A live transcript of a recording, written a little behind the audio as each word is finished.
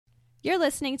You're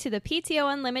listening to the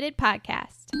PTO Unlimited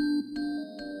podcast.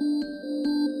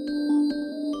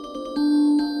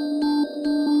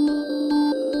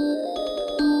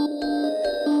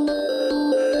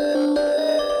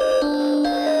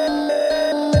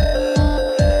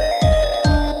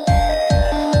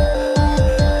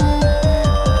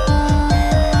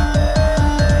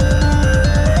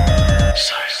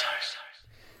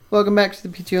 Welcome back to the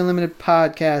PTO Unlimited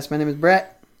podcast. My name is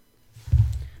Brett.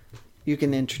 You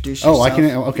can introduce yourself. Oh, I can.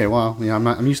 Okay, well, yeah,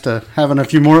 I'm used to having a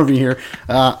few more of you here.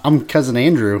 I'm cousin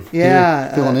Andrew. Yeah,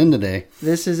 here, filling in today.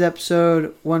 This is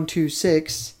episode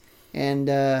 126,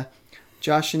 and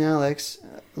Josh and Alex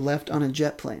left on a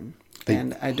jet plane,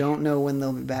 and I don't know when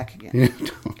they'll be back again.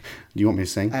 Do you want me to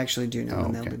sing? I actually do know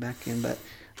when they'll be back again, but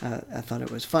I thought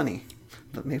it was funny,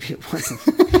 but maybe it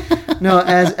wasn't. No,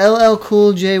 as LL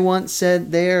Cool J once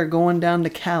said, they are going down to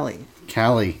Cali.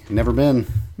 Cali, never been.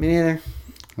 Me neither.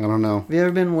 I don't know. Have you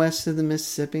ever been west of the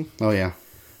Mississippi? Oh yeah.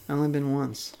 I've only been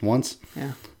once. Once?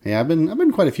 Yeah. Yeah, I've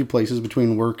been quite a few places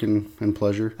between work and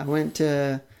pleasure. I went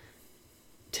to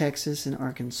Texas and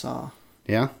Arkansas.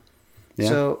 Yeah? Yeah.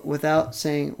 So, without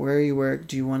saying where you work,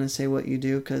 do you want to say what you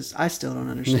do? Because I still don't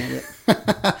understand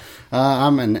it.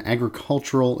 I'm an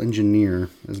agricultural engineer,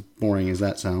 as boring as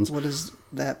that sounds. What does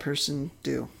that person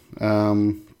do?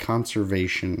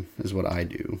 Conservation is what I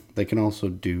do. They can also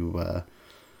do...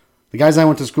 the guys I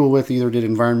went to school with either did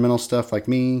environmental stuff like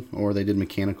me, or they did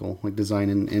mechanical, like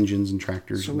designing engines and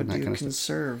tractors So and what that do you kind of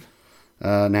conserve?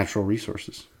 stuff. Natural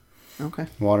resources. Okay.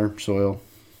 Water, soil,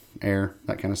 air,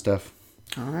 that kind of stuff.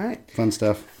 All right. Fun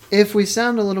stuff. If we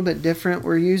sound a little bit different,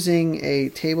 we're using a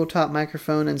tabletop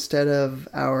microphone instead of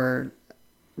our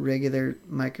regular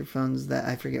microphones that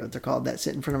I forget what they're called that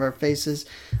sit in front of our faces.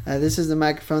 This is the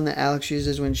microphone that Alex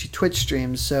uses when she Twitch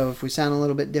streams. So if we sound a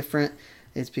little bit different,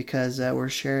 it's because we're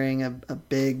sharing a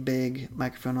big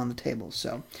microphone on the table.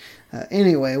 So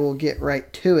anyway, we'll get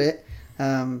right to it.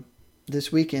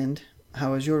 This weekend,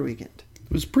 how was your weekend?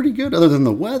 It was pretty good other than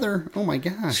the weather. Oh my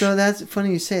gosh. So that's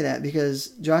funny you say that because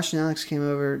Josh and Alex came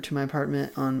over to my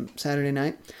apartment on Saturday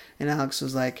night and Alex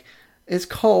was like, "It's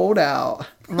cold out."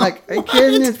 I'm like, "Are you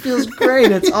kidding? It feels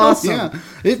great. It's awesome." Yeah,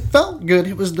 it felt good.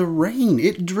 It was the rain.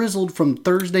 It drizzled from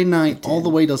Thursday night all the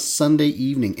way to Sunday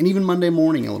evening and even Monday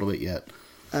morning a little bit yet.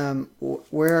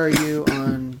 Where are you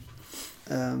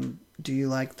on, do you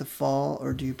like the fall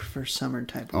or do you prefer summer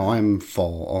type of Oh, I'm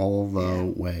fall all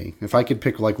the way. If I could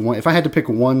pick if I had to pick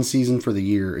one season for the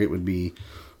year, it would be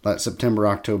that September,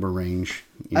 October range.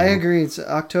 I agree. It's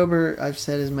October, I've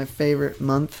said, is my favorite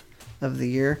month of the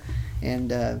year.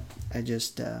 And I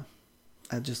just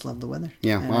love the weather.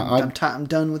 Yeah. And I'm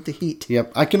done with the heat.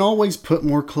 Yep. I can always put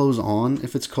more clothes on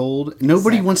if it's cold.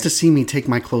 Nobody wants to see me take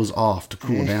my clothes off to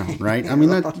cool down, right? I mean,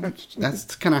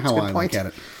 that's kind of how I look at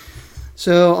it.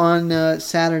 So on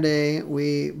Saturday,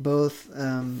 we both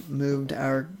moved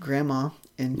our grandma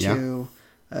into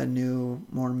a new,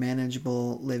 more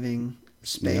manageable living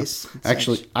space. Yeah.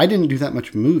 Actually, I didn't do that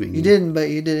much moving. You didn't, but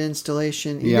you did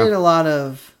installation. You did a lot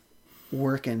of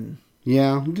working.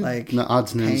 Yeah, like the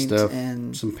odds and ends stuff.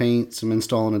 And some paint, some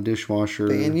installing a dishwasher,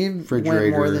 and you refrigerator.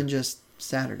 went more than just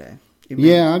Saturday.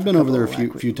 I've been over there a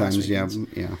few times. Yeah.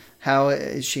 How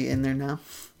is she in there now?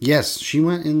 Yes, she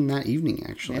went in that evening,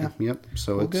 actually. Yeah. Yep.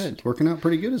 So it's good. Working out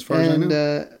pretty good as far as I know.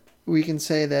 And we can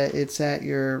say that it's at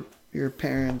your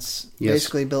parents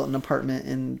basically built an apartment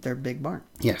in their big barn.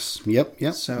 Yes.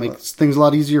 Yep. So makes things a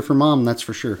lot easier for Mom, that's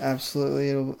for sure.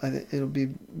 Absolutely. It'll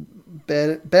be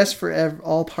best for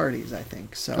all parties, I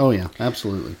think. So. Oh, yeah.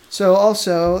 Absolutely. So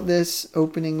also, this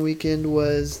opening weekend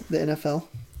was the NFL.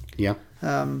 Yeah.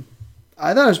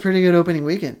 I thought it was a pretty good opening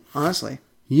weekend, honestly.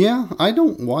 Yeah, I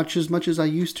don't watch as much as I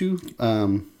used to.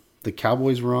 The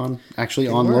Cowboys were on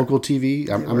local TV.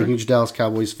 I'm a huge Dallas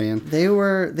Cowboys fan. They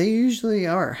usually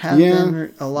have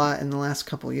been a lot in the last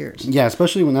couple of years. Yeah,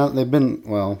 especially when they've been,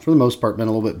 well, for the most part, been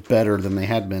a little bit better than they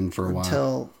had been for a while.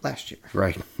 Until last year.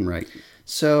 Right.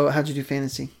 So, how'd you do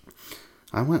fantasy?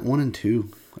 I went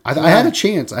 1-2. I had a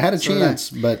chance.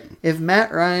 But if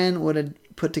Matt Ryan would have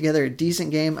put together a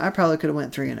decent game, I probably could have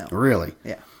went 3-0. Really?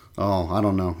 Yeah. Oh, I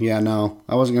don't know. Yeah, no,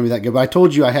 I wasn't going to be that good. But I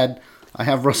told you I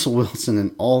have Russell Wilson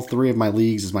in all three of my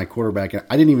leagues as my quarterback.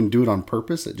 I didn't even do it on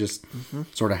purpose. It just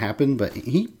sort of happened. But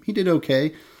he did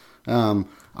okay.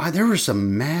 There were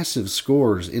some massive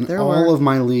scores in all of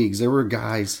my leagues. There were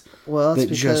guys that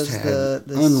just had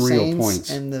the unreal Saints points.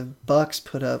 And the Bucks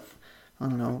put up, I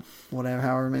don't know,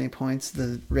 however many points.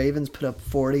 The Ravens put up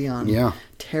 40 on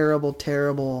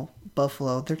terrible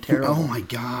Buffalo. They're terrible. Oh my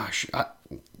gosh.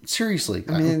 Seriously.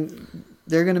 I mean,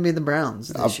 they're going to be the Browns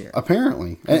this year.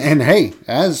 Apparently. And hey,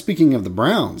 as speaking of the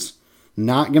Browns,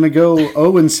 not going to go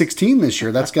 0-16 this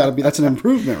year. That's an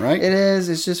improvement, right? It is.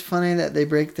 It's just funny that they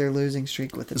break their losing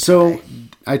streak with it. So,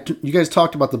 you guys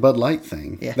talked about the Bud Light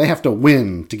thing. Yeah. They have to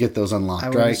win to get those unlocked, I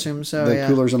would right? assume so. The yeah.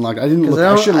 coolers unlocked. I didn't look.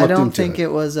 I should have looked into it. I don't think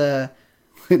it was a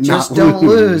Not just don't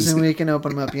lose and we can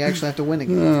open them up. You actually have to win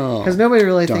again because nobody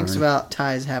really thinks about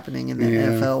ties happening in the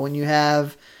NFL when you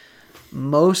have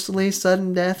mostly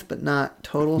sudden death, but not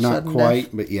total sudden death. Not quite,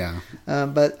 but yeah.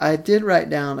 But I did write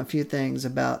down a few things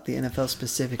about the NFL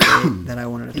specifically that I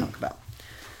wanted to talk about.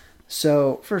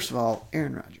 So, first of all,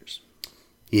 Aaron Rodgers.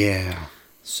 Yeah.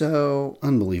 So,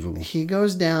 unbelievable. He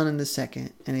goes down in the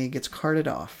second and he gets carted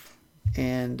off.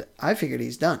 And I figured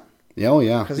he's done. Oh,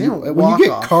 yeah. Because when you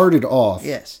get carted off,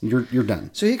 yes, you're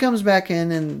done. So he comes back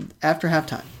in and after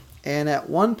halftime. And at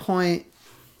one point,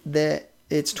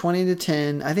 it's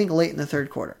 20-10, I think late in the third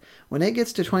quarter. When it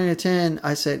gets to 20-10,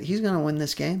 I said, he's going to win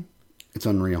this game. It's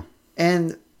unreal.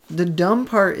 And the dumb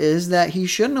part is that he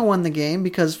shouldn't have won the game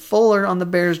because Fuller on the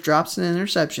Bears drops an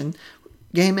interception.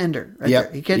 Game ender right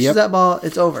there. He catches that ball,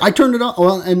 it's over. I turned it off.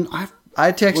 Well, and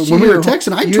I texted you. When we were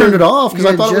texting, I turned it off because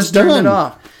I thought it was done. Turned it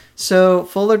off. So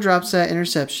Fuller drops that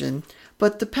interception.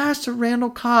 But the pass to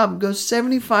Randall Cobb goes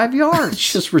 75 yards.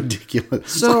 It's just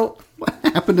ridiculous. So what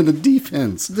happened to the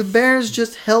defense? The Bears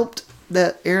just helped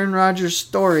that Aaron Rodgers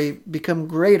story become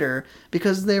greater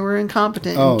because they were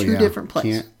incompetent in two different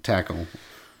plays. Can't tackle.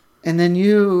 And then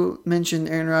you mentioned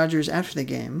Aaron Rodgers after the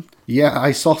game. Yeah,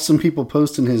 I saw some people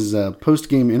posting his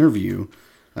post-game interview,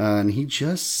 and he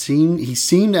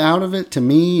seemed out of it to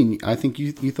me. And I think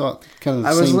you thought kind of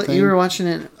the same thing. You were watching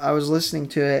it. I was listening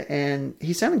to it, and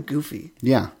he sounded goofy.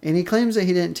 Yeah, and he claims that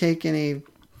he didn't take any.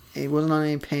 He wasn't on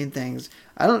any pain things.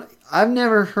 I've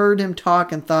never heard him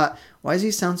talk and thought, why does he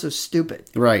sound so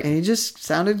stupid? Right. And he just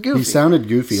sounded goofy. He sounded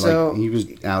goofy, so like he was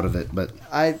out of it. But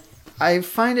I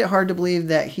find it hard to believe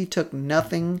that he took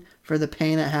nothing for the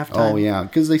pain at halftime. Oh, yeah,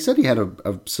 because they said he had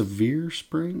a severe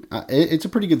sprain. It's a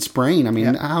pretty good sprain. I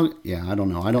mean, I don't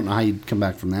know. I don't know how you'd come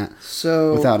back from that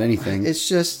without anything. It's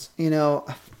just,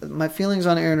 my feelings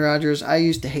on Aaron Rodgers, I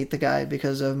used to hate the guy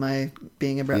because of my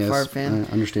being a Brett Favre fan.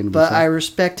 Understandable. But I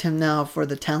respect him now for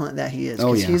the talent that he is.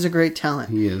 Because he's a great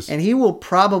talent. He is. And he will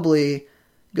probably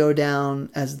go down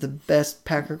as the best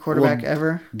Packer quarterback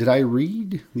ever. Did I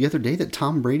read the other day that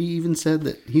Tom Brady even said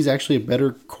that he's actually a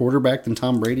better quarterback than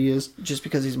Tom Brady is? Just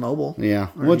because he's mobile. Yeah.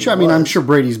 Which, I mean, I'm sure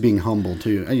Brady's being humble,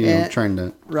 too. Trying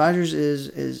to... Rodgers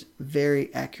is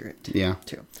very accurate. Yeah.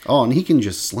 Too. Oh, and he can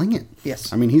just sling it.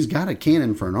 Yes. I mean, he's got a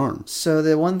cannon for an arm. So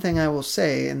the one thing I will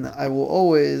say, and I will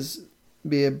always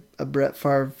be a Brett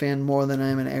Favre fan more than I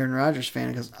am an Aaron Rodgers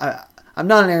fan, because I'm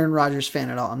not an Aaron Rodgers fan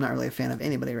at all. I'm not really a fan of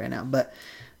anybody right now, but...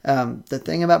 the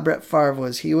thing about Brett Favre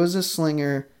was he was a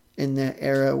slinger in the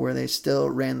era where they still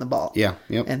ran the ball. Yeah,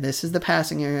 yep. And this is the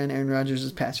passing era, and Aaron Rodgers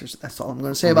is passers. That's all I'm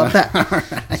going to say about that.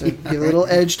 Right. So give a little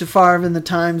edge to Favre in the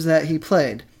times that he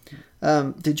played.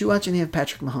 Did you watch any of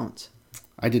Patrick Mahomes?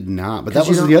 I did not, but that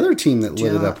was the other team that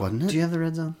lit it up, wasn't it? Do you have the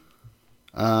red zone?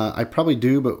 I probably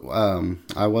do, but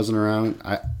I wasn't around.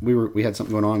 We had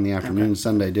something going on in the afternoon.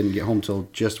 Sunday, didn't get home till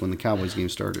just when the Cowboys game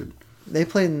started. They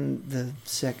played in the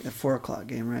 4 o'clock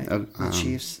game, right? The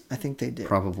Chiefs. I think they did.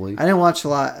 Probably. I didn't watch a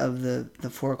lot of the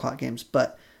 4 o'clock games,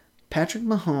 but Patrick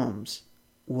Mahomes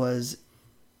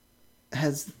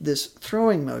has this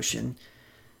throwing motion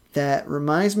that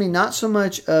reminds me not so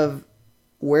much of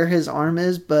where his arm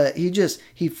is, but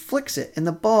he flicks it and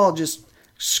the ball just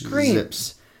screams.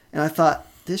 Zips. And I thought,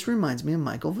 this reminds me of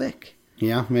Michael Vick.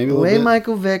 Yeah, maybe the way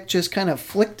Michael Vick just kind of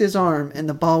flicked his arm and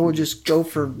the ball would just go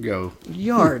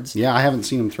yards. Yeah, I haven't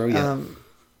seen him throw yet.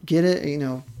 Get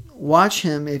it, watch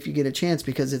him if you get a chance,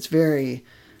 because it's very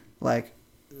like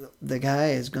the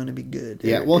guy is going to be good.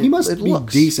 Yeah, well, he must be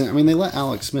decent. I mean, they let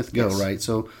Alex Smith go, right?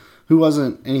 So who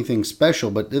wasn't anything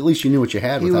special, but at least you knew what you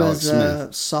had with Alex Smith. He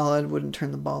was solid, wouldn't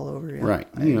turn the ball over. Yeah,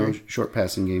 right. Short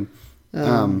passing game.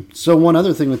 So one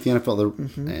other thing with the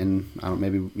NFL, and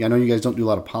I know you guys don't do a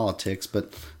lot of politics,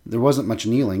 but there wasn't much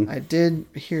kneeling. I did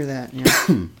hear that.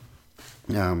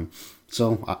 Yeah.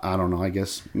 So I don't know. I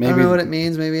guess maybe I don't know what it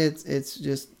means. Maybe it's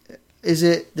just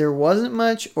there wasn't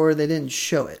much, or they didn't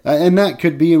show it. And that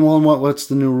could be in one. What's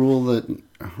the new rule that?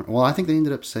 Well, I think they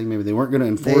ended up saying maybe they weren't going to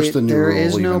enforce the new rule. There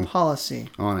is no policy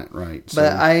on it, right?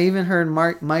 But I even heard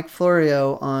Mike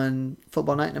Florio on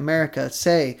Football Night in America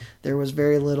say there was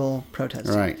very little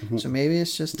protesting. Right. So maybe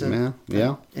it's just an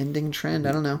ending trend.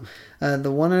 I don't know.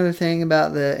 The one other thing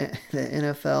about the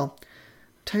NFL,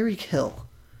 Tyreek Hill.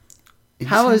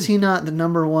 How is he not the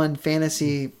number one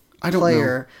fantasy I don't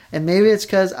player. And maybe it's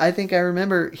because I think I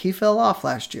remember he fell off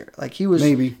last year. Like he was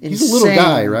Maybe. insane. He's a little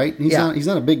guy, right? He's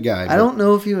not a big guy. I don't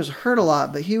know if he was hurt a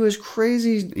lot, but he was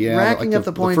crazy racking like up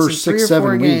the points first in 3 or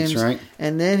 4 games. Weeks, right?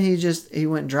 And then he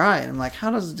went dry. And I'm like, how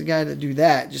does the guy that do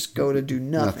that just go to do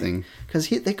nothing? Because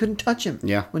they couldn't touch him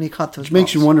when he caught those balls.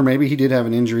 Makes you wonder, maybe he did have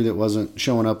an injury that wasn't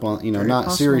showing up on, Very not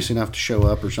possible. serious enough to show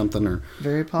up or something. Or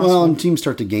Very possible. Well, and teams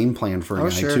start to game plan for a guy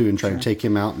sure, too and try to take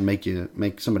him out and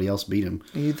make somebody else beat him.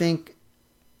 You think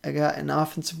I got an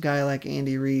offensive guy like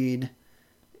Andy Reid,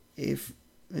 if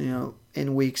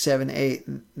in week 7, 8,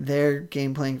 they're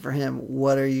game playing for him.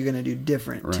 What are you going to do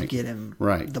different to get him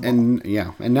the ball?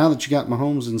 And now that you got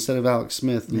Mahomes instead of Alex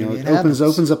Smith, it happens.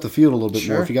 opens up the field a little bit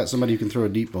Sure. more if you got somebody who can throw a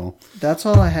deep ball. That's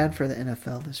all I had for the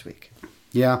NFL this week.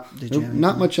 Yeah, Did you have not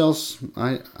anything? much else.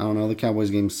 I don't know. The Cowboys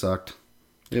game sucked.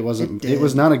 It wasn't. It It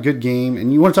was did. not a good game.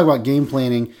 And you want to talk about game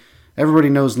planning? Everybody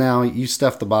knows now. You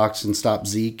stuff the box and stop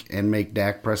Zeke and make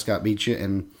Dak Prescott beat you.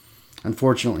 And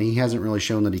unfortunately, he hasn't really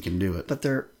shown that he can do it. But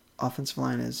their offensive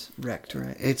line is wrecked,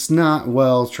 right? It's not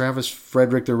well. Travis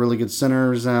Frederick, they're really good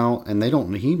centers out, and they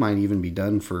don't. He might even be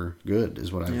done for good,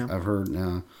 is what I've heard.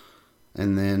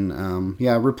 And then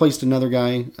replaced another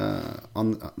guy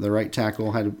on the right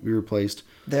tackle. Had to be replaced.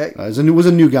 Was a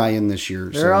new guy in this year.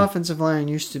 Their offensive line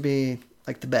used to be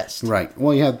like the best. Right.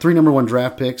 Well, you had 3 number 1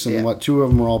 draft picks, and 2 of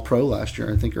them were all pro last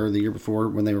year, I think, or the year before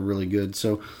when they were really good.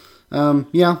 So,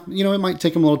 it might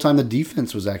take them a little time. The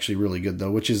defense was actually really good though,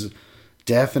 which is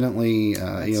definitely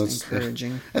That's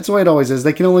encouraging. That's the way it always is.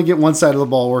 They can only get one side of the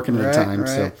ball working at a time.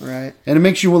 Right. And it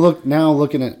makes you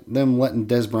looking at them letting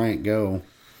Des Bryant go.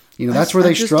 That's where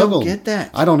they just struggled. Don't get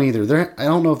that. I don't either. I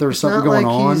don't know if there was It's something not going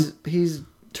like on. He's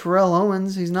Terrell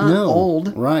Owens. He's not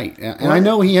old. Right. And I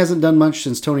know he hasn't done much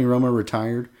since Tony Romo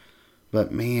retired.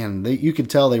 But man, you could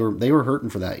tell they were hurting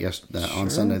for that on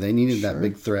Sunday. They needed that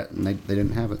big threat, and they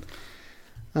didn't have it.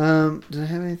 Did I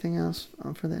have anything else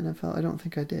for the NFL? I don't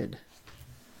think I did.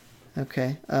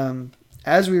 Okay.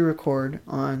 As we record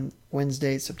on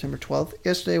Wednesday, September 12th,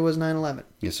 yesterday was 9/11.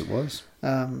 Yes, it was.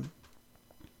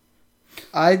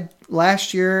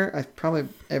 Last year, probably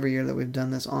every year that we've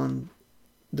done this on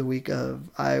the week of,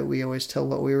 we always tell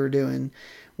what we were doing.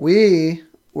 We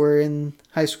were in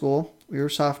high school. We were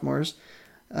sophomores.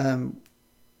 We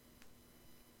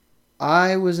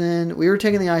were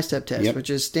taking the I-STEP test, which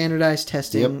is standardized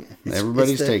testing. Yep.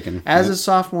 Everybody's taking. As a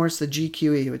sophomore, it's the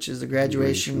GQE, which is the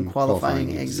graduation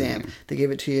qualifying exam. They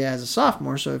give it to you as a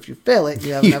sophomore, so if you fail it,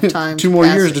 you have enough time 2 more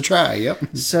years to try.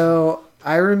 Yep. So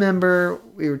I remember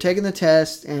we were taking the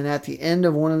test, and at the end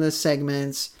of one of the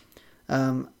segments,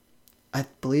 I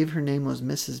believe her name was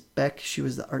Mrs. Beck. She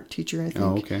was the art teacher, I think.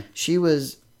 Oh, okay. She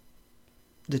was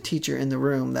the teacher in the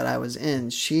room that I was in.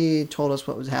 She told us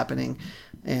what was happening,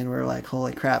 and we were like,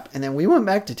 holy crap. And then we went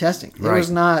back to testing. It was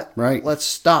not, let's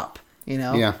stop,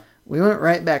 Yeah. We went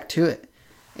right back to it.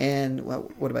 And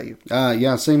what about you?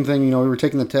 Same thing. We were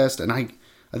taking the test, and I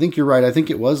think you're right. I think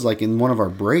it was like in one of our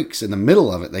breaks, in the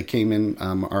middle of it, they came in,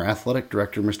 our athletic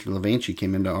director, Mr. Levanchi,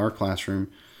 came into our classroom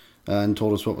and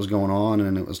told us what was going on,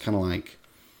 and it was kind of like,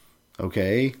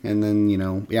 okay. And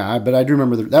then, but I do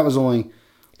remember that was only...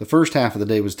 The first half of the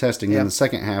day was testing, and then the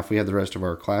second half we had the rest of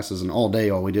our classes, and all day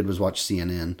all we did was watch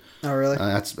CNN. Oh, really?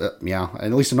 That's at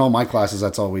least in all my classes,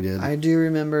 that's all we did. I do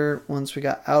remember once we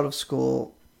got out of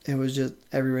school, it was just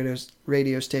every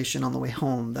radio station on the way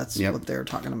home. That's what they were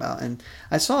talking about. And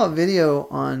I saw a video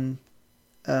on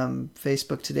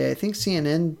Facebook today. I think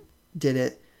CNN did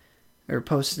it or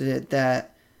posted it,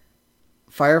 that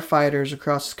firefighters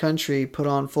across the country put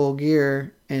on full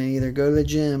gear and either go to the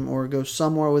gym or go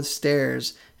somewhere with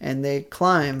stairs, and they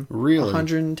climb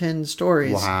 110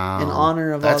 stories in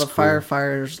honor of all the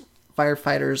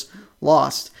firefighters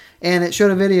lost. And it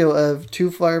showed a video of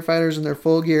 2 firefighters in their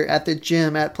full gear at the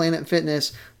gym at Planet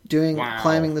Fitness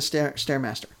climbing the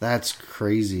Stairmaster. That's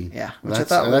crazy. Yeah, which I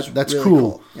thought was that's really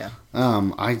cool. Yeah.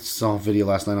 I saw a video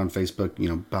last night on Facebook,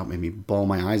 about made me bawl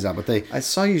my eyes out. But I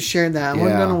saw you shared that. I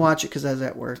wasn't going to watch it because I was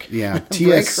at work. Yeah,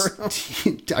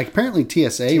 apparently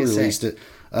TSA released it,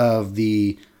 of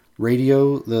the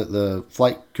radio, the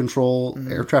flight control,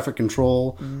 air traffic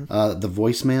control, the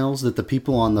voicemails that the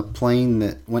people on the plane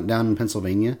that went down in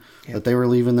Pennsylvania, that they were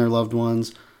leaving their loved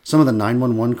ones. Some of the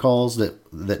 911 calls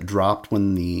that dropped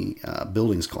when the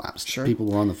buildings collapsed. Sure. People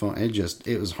were on the phone.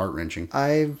 It was heart-wrenching.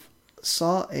 I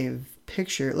saw a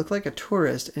picture. It looked like a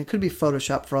tourist, and it could be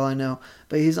Photoshopped for all I know.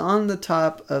 But he's on the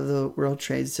top of the World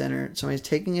Trade Center. Somebody's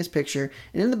taking his picture,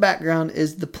 and in the background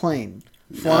is the plane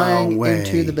flying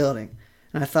into the building.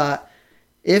 And I thought,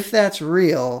 if that's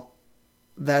real,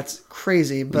 that's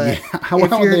crazy. But how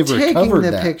if you're they've taking recovered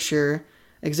the that. picture,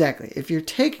 exactly. If you're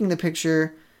taking the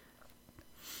picture,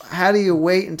 how do you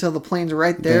wait until the plane's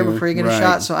right there before you get a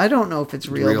shot? So I don't know if it's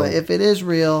real. But if it is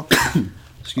real,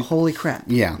 holy crap!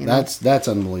 Yeah, that's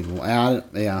unbelievable. I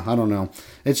don't know.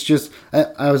 It's just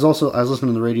I was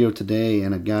listening to the radio today,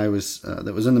 and a guy was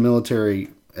that was in the military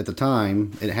at the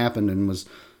time it happened, and was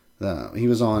he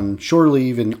was on shore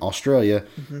leave in Australia.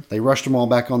 Mm-hmm. They rushed them all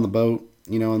back on the boat,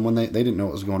 and when they didn't know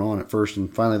what was going on at first,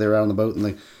 and finally they were out on the boat,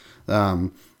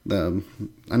 and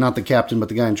not the captain, but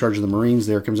the guy in charge of the Marines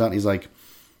there comes out, and he's like,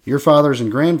 "Your fathers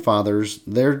and grandfathers,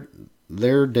 their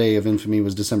day of infamy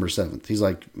was December 7th. He's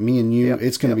like, me and you,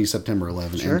 it's going to be September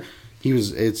 11th. Sure. And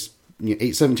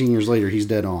it's 17 years later, he's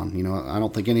dead on. I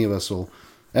don't think any of us will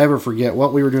ever forget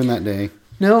what we were doing that day.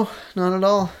 No, not at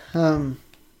all.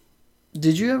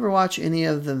 Did you ever watch any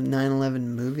of the 9/11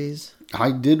 movies?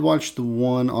 I did watch the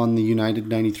one on the United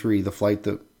 93, the flight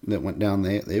that went down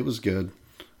there. It was good.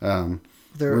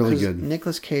 Really good.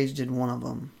 Nicolas Cage did one of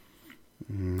them.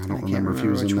 I don't remember if he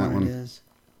was in that one.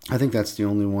 I think that's the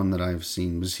only one that I've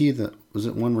seen. Was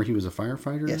it one where he was a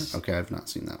firefighter? Yes. Okay, I've not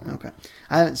seen that one. Okay.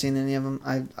 I haven't seen any of them.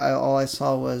 All I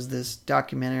saw was this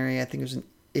documentary. I think it was an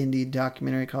indie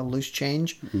documentary called Loose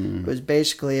Change. Mm. It was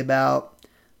basically about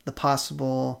the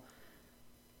possible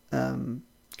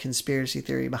conspiracy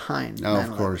theory behind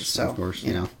 9/11. Of course.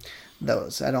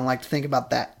 Those. I don't like to think about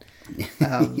that.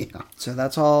 So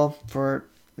that's all for...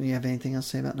 Do you have anything else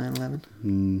to say about 9/11?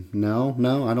 No,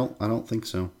 I don't think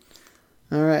so.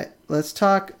 All right, let's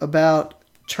talk about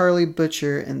Charlie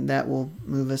Butcher, and that will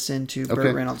move us into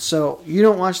Burt Reynolds. So you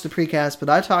don't watch the precast, but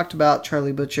I talked about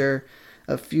Charlie Butcher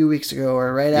a few weeks ago,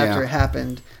 or right after it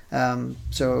happened.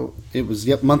 So it was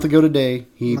a month ago today.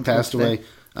 He passed away.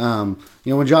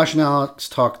 When Josh and Alex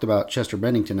talked about Chester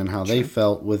Bennington and how they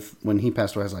felt when he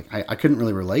passed away, I was like, I couldn't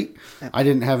really relate. Yep. I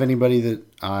didn't have anybody that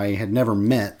I had never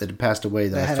met that had passed away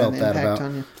that I felt that about.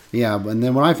 On you. Yeah, and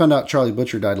then when I found out Charlie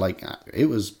Butcher died, it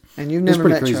was. And you've never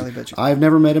met crazy. Charlie Butcher. I've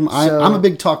never met him. I'm a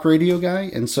big talk radio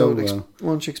guy, and so why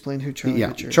don't you explain who Charlie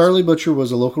Butcher is? Charlie Butcher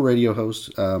was a local radio host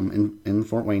in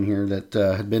Fort Wayne here that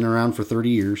had been around for 30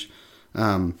 years.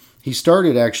 He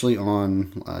started actually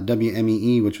on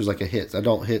WMEE, which was like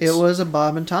adult hits. It was a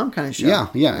Bob and Tom kind of show.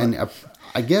 Yeah, and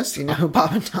I guess you know who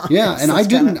Bob and Tom. Yeah, is. and I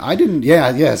didn't.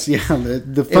 Yeah,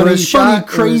 the funny,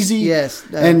 crazy,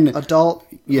 and adult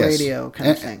radio kind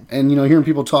of thing. And hearing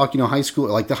people talk, high school,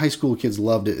 like the high school kids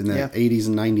loved it in the 80s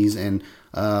and 90s, and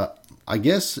I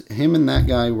guess him and that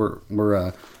guy were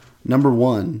number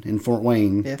one in Fort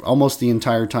Wayne almost the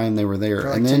entire time they were there. For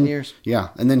like 10 years. Yeah,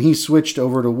 and then he switched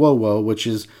over to WoWo, which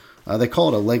is they call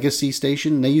it a legacy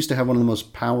station. They used to have one of the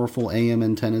most powerful AM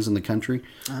antennas in the country.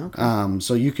 Oh, okay.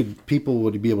 So people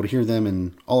would be able to hear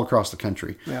them all across the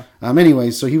country. Yeah.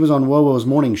 Anyway, so he was on WoWo's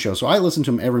morning show. So I listened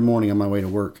to him every morning on my way to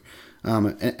work.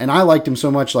 And I liked him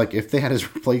so much, like if they had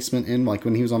his replacement in, like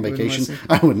when he was on vacation,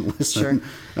 I wouldn't listen.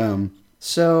 Sure.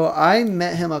 So I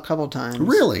met him a couple times.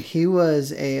 Really? He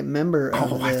was a member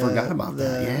of I forgot about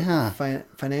that. Yeah.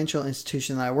 Financial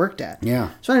institution that I worked at.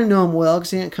 Yeah. So I didn't know him well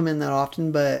because he didn't come in that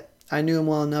often, but I knew him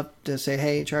well enough to say,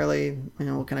 "Hey, Charlie,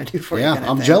 what can I do for you?" Yeah,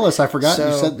 I'm jealous. I forgot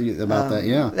you said about that.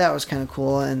 Yeah. That was kind of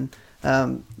cool. And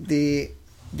the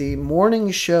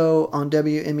morning show on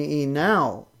WMEE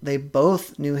now, they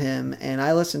both knew him, and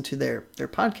I listened to their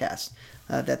podcast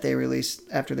that they release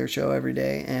after their show every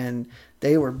day, and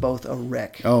they were both a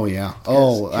wreck. Oh yeah.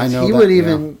 Oh, I know. He would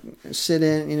even sit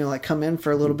in, like come in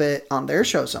for a little bit on their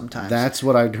show sometimes. That's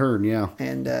what I'd heard. Yeah.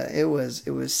 And it was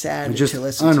sad just to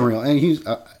listen unreal. to. And he's.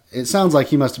 It sounds like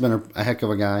he must have been a heck of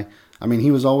a guy. I mean, he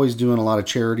was always doing a lot of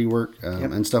charity work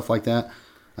and stuff like that.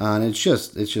 And it's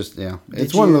just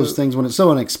it's one of those things when it's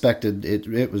so unexpected.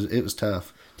 It was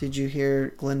tough. Did you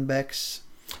hear Glenn Beck's?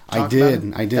 I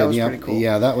did. That was pretty cool.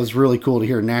 Yeah, that was really cool to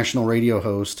hear a national radio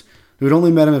host who'd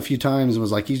only met him a few times and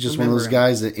was like, he's just one of those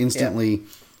guys that instantly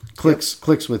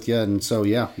clicks with you. And so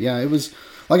it was.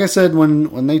 Like I said,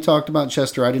 when they talked about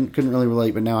Chester, I couldn't really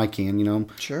relate, but now I can.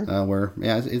 Sure.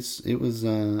 It was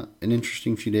an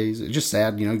interesting few days. It's just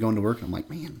sad, going to work. And I'm like,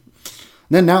 man. And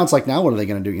then now it's like, now what are they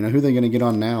going to do? Who are they going to get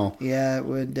on now? Yeah, it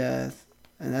would. And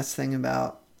that's the thing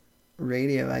about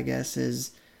radio, I guess,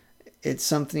 is it's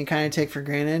something you kind of take for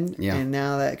granted. Yeah. And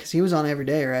now that, because he was on every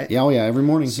day, right? Yeah, every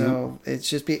morning. So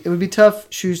it would be tough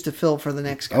shoes to fill for the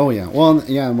next guy. Oh yeah. Well,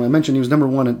 yeah. When I mentioned he was number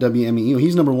one at WMEU,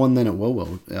 he's number one then at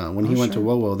WoWo. When he went to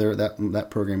WoWo, that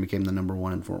program became the number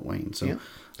one in Fort Wayne. So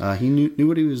he knew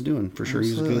what he was doing for sure.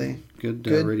 Absolutely. He was a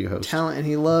good radio host. Talent, and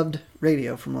he loved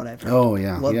radio, from what I've heard. Oh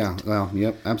yeah, loved it. Well,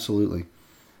 yep, absolutely.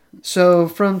 So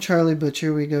from Charlie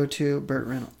Butcher, we go to Burt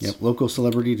Reynolds. Yep, local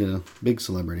celebrity to big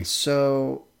celebrity.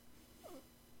 So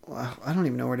I don't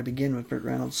even know where to begin with Burt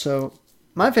Reynolds. So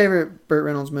my favorite Burt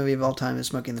Reynolds movie of all time is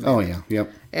Smoking the Bandit. Oh yeah,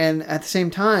 yep. And at the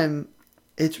same time,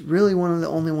 it's really one of the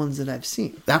only ones that I've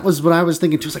seen. That was what I was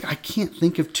thinking too. It's like I can't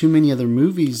think of too many other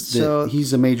movies that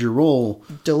he's a major role.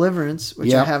 Deliverance,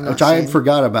 which I have not which seen. I had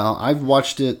forgot about. I've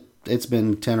watched it. It's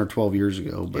been 10 or 12 years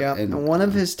ago. But, yeah, and one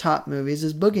of his top movies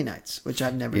is Boogie Nights, which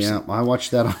I've never seen. Yeah, I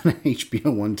watched that on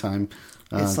HBO one time.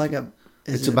 It's like a...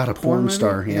 It's about a porn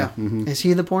star. Yeah. Mm-hmm. Is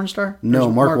he the porn star?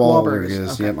 No, Mark Wahlberg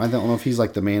is. Okay. Yep. I don't know if he's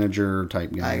like the manager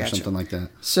type guy or something like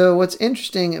that. So what's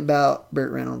interesting about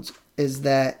Burt Reynolds is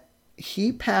that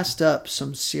he passed up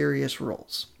some serious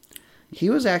roles. He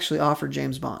was actually offered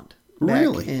James Bond.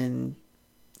 Really? In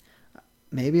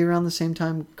maybe around the same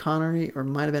time Connery, or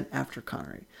might have been after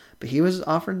Connery. But he was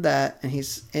offered that,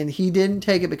 and he didn't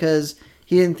take it because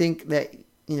he didn't think that,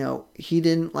 he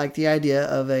didn't like the idea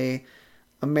of a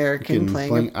American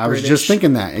playing I was just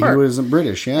thinking that part. He wasn't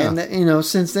British, yeah. And that,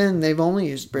 since then they've only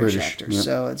used British actors, yep.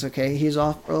 so it's okay. He's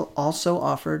also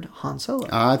offered Han Solo.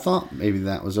 I thought maybe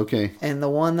that was okay. And the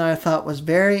one that I thought was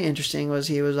very interesting was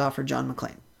he was offered John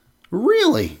McClane.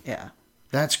 Really? Yeah.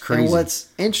 That's crazy. And what's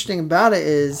interesting about it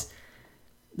is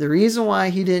the reason why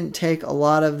he didn't take a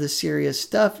lot of the serious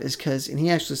stuff is because, and he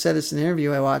actually said this in an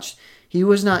interview I watched, he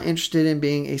was not interested in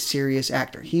being a serious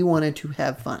actor. He wanted to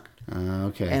have fun.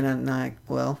 Okay. And I'm like,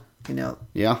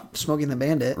 yeah, Smoking the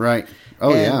Bandit. Right.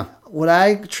 Oh, and yeah. What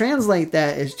I translate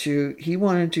that is he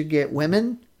wanted to get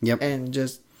women. Yep. And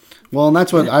just. Well, and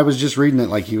that's what I was just reading it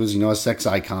like he was, a sex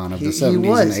icon of the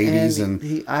 70s and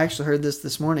 80s. And I actually heard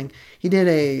this morning. He did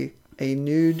a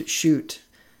nude shoot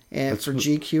for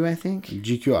GQ, I think.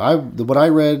 GQ. What I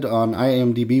read on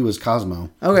IMDb was Cosmo.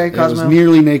 Okay, Cosmo. It was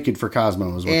nearly naked for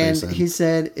Cosmo, is what they said. And he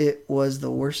said it was the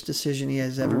worst decision he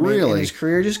has ever made in his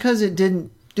career, just because it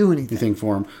didn't do anything. You think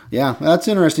for him? Yeah, that's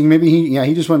interesting. Maybe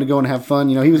he just wanted to go and have fun.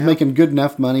 He was making good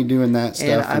enough money doing that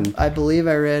stuff. And I believe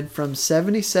I read from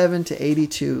 77 to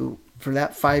 82. For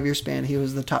that 5-year span, he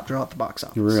was the top draw at the box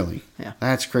office. Really? Yeah.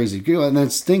 That's crazy. And then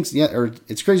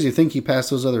it's crazy to think he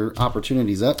passed those other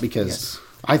opportunities up because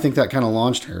I think that kind of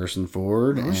launched Harrison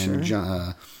Ford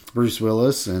and Bruce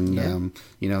Willis and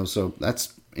so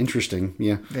that's interesting.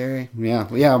 Yeah. Very. Yeah.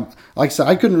 Yeah. Like I said,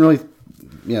 I couldn't really.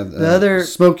 Yeah. The other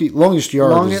Longest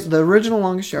Yard. The original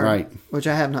Longest Yard, right? Which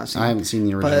I have not seen. I haven't seen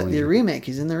the original. But the remake,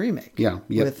 he's in the remake. Yeah.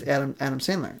 Yep. With Adam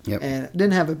Sandler. Yep. And it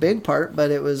didn't have a big part,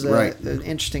 but it was an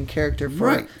interesting character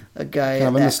for a guy.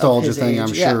 Kind of a nostalgia thing,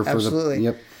 I'm sure. Absolutely.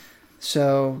 Yep.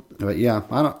 So. But yeah,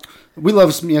 we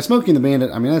love Smoking the Bandit.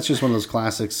 I mean, that's just one of those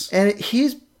classics. And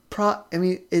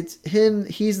it's him.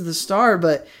 He's the star,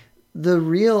 but the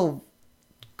real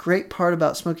great part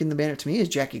about Smoking the Bandit to me is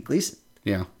Jackie Gleason.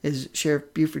 Yeah. Is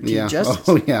Sheriff Buford T. Justice.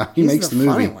 Oh, yeah. He makes the movie.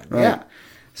 Funny one. Right. Yeah.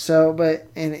 So, but,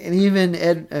 and even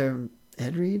Ed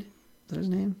Reed, is that his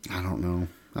name? I don't know.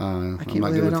 I I'm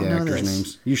not good with the actors'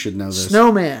 names. You should know this.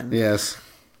 Snowman. Yes.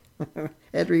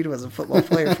 Ed Reed was a football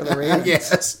player for the Ravens.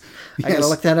 Yes. I gotta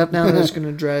look that up now. That's going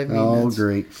to drive me nuts. Oh,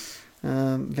 great.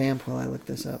 Vamp while I look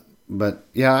this up. But,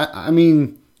 yeah, I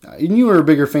mean, you were a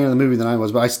bigger fan of the movie than I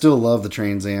was, but I still love the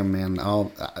Trans Am, man.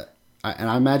 And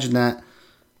I imagine that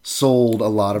sold a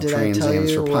lot of Trans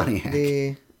Ams for Pontiac. What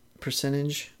the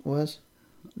percentage was?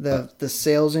 The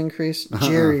sales increase?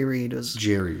 Jerry Reed was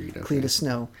Cletus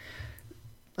Snow.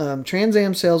 Trans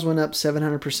Am sales went up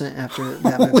 700% after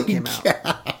that movie came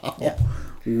out. Yeah.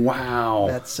 Wow.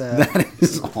 That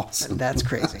is awesome. That's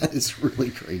crazy. That is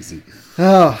really crazy.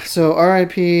 Oh, so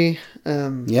R.I.P.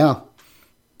 Yeah.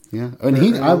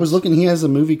 And I was looking, he has a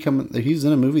movie coming, he's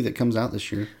in a movie that comes out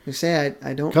this year. You say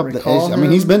I don't recall him. I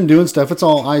mean, he's been doing stuff. It's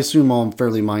all, I assume, all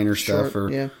fairly minor stuff.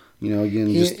 Again,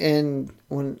 and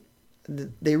when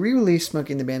they re-released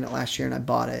Smoking the Bandit last year and I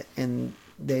bought it and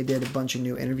they did a bunch of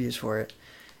new interviews for it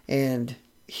and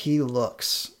he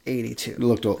looks 82.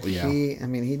 Looked old, yeah.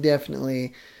 He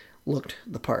definitely looked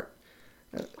the part.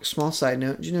 Small side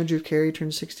note, did you know Drew Carey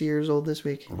turned 60 years old this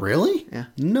week? Really? Yeah.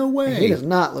 No way. And he does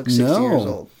not look 60 years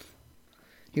old.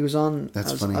 He was on.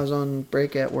 That's funny. I was on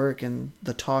break at work, and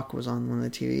The Talk was on one of the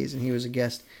TVs, and he was a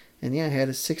guest. And yeah, he had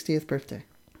his 60th birthday.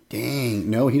 Dang,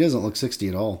 no, he doesn't look 60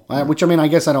 at all. Which I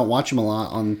guess I don't watch him a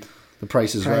lot on The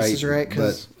Price is Right. Price is Right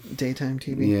because daytime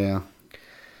TV. Yeah.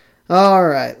 All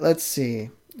right, let's see.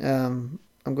 I'm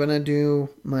gonna do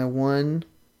my one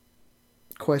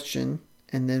question,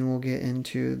 and then we'll get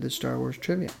into the Star Wars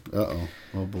trivia. Uh-oh.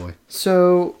 Oh boy.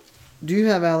 So, do you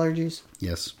have allergies?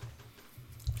 Yes.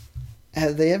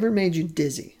 Have they ever made you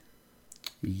dizzy?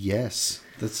 Yes.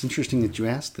 That's interesting that you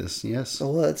asked this. Yes.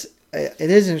 Well, it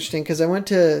is interesting because I went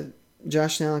to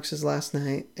Josh and Alex's last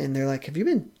night and they're like, have you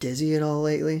been dizzy at all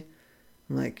lately?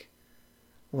 I'm like,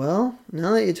 well,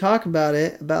 now that you talk about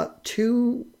it, about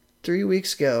 2-3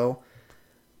 weeks ago,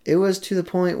 it was to the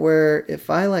point where if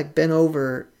I like bent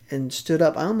over and stood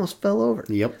up, I almost fell over.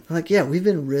 Yep. Like, yeah, we've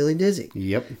been really dizzy.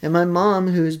 Yep. And my mom,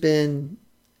 who's been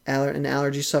an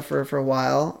allergy sufferer for a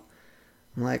while,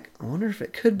 I'm like, I wonder if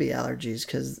it could be allergies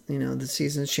because, the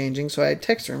season's changing. So I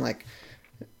text her, I'm like,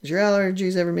 does your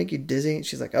allergies ever make you dizzy? And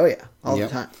she's like, oh yeah, all the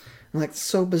time. I'm like, it's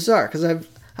so bizarre because I've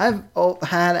had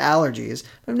allergies,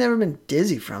 but I've never been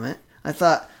dizzy from it. I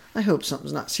thought, I hope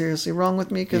something's not seriously wrong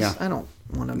with me because I don't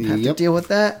want to have to deal with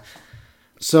that.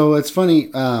 So it's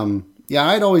funny.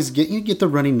 I'd always get the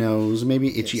runny nose,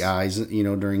 maybe itchy eyes,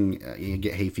 during you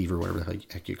get hay fever, whatever the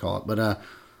heck you call it. But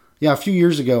a few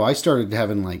years ago, I started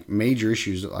having like major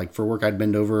issues. Like for work, I'd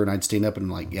bend over and I'd stand up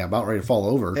and about ready to fall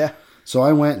over. Yeah. So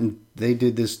I went and they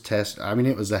did this test. I mean,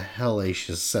 it was a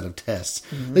hellacious set of tests.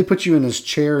 Mm-hmm. They put you in this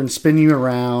chair and spin you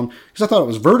around because I thought it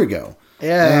was vertigo.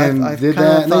 Yeah, and I did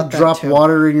that, and they drop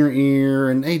water in your ear,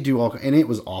 and they do all, and it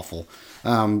was awful.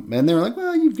 And they were like,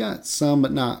 "Well, you've got some,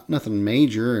 but nothing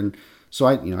major." And so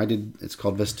I did. It's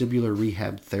called vestibular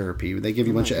rehab therapy. They give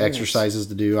you a bunch of exercises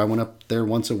to do. I went up there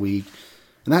once a week,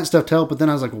 and that stuff helped. But then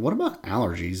I was like, "Well, what about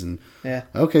allergies?" And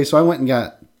okay, so I went and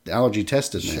got allergy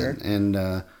tested,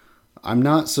 and I'm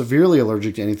not severely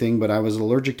allergic to anything, but I was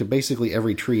allergic to basically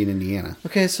every tree in Indiana.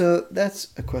 Okay, so that's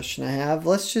a question I have.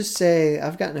 Let's just say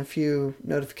I've gotten a few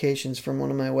notifications from one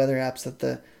of my weather apps that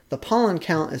the pollen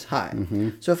count is high. Mm-hmm.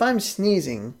 So if I'm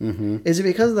sneezing, is it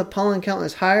because the pollen count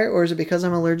is higher, or is it because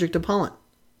I'm allergic to pollen?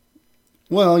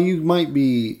 Well,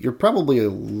 you're probably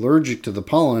allergic to the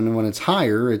pollen, and when it's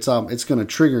higher, it's going to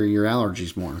trigger your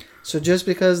allergies more. So just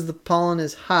because the pollen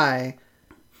is high,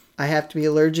 I have to be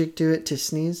allergic to it to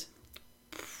sneeze?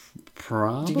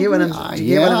 Probably. Do you get what I'm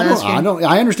asking?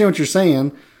 I understand what you're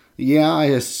saying. Yeah, I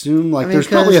assume there's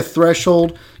probably a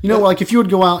threshold. Like if you would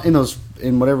go out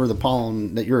in whatever the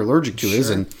pollen that you're allergic to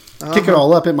is and kick it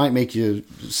all up, it might make you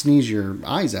sneeze your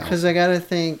eyes out. Because I got to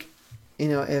think,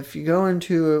 if you go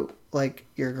into like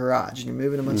your garage and you're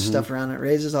moving a bunch of stuff around, it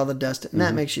raises all the dust and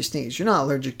that makes you sneeze. You're not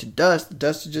allergic to dust. The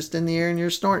dust is just in the air and you're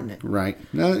snorting it. Right.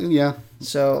 Yeah.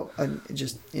 So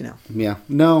Yeah.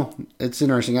 No, it's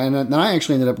interesting. And I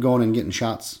actually ended up going and getting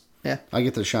shots. Yeah. I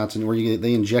get the shots and where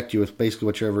they inject you with basically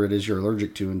whichever it is you're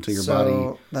allergic to until your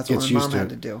body that's gets what my used mom to had it.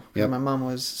 to do. Yep. My mom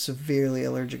was severely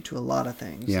allergic to a lot of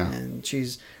things. Yeah. And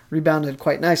she's rebounded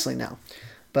quite nicely now.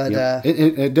 But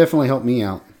it definitely helped me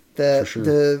out.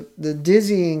 The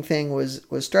dizzying thing was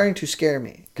starting to scare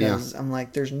me because I'm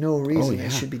like, there's no reason I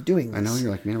should be doing this. I know, you're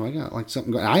like, man, I got like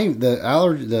something going.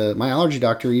 My allergy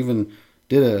doctor even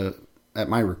did at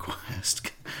my request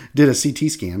did a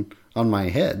CT scan on my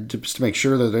head just to make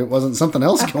sure that it wasn't something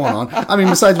else going on. I mean,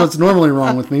 besides what's normally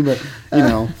wrong with me, but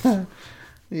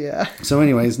Yeah. So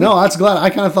anyways, no, that's glad. I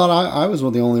kind of thought I was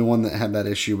the only one that had that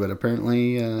issue, but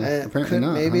apparently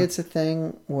not. Maybe it's a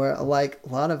thing where, like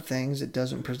a lot of things, it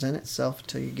doesn't present itself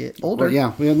until you get older.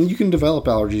 Well, you can develop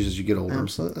allergies as you get older.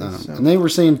 Absolutely. And they were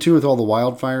saying too, with all the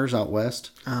wildfires out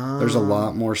west, there's a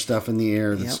lot more stuff in the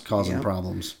air that's causing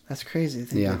problems. That's crazy. I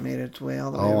think it made its way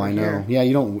all the way over I know. here. Yeah,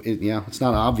 you don't. It's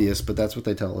not obvious, but that's what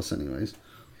they tell us, anyways.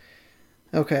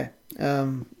 Okay.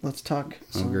 Let's talk.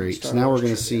 Oh, great. So now we're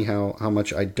going to see how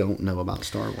much I don't know about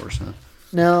Star Wars, huh?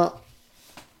 Now,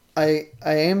 I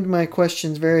aimed my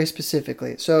questions very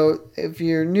specifically. So if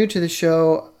you're new to the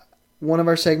show, one of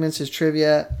our segments is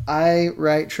trivia. I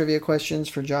write trivia questions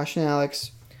for Josh and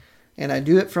Alex, and I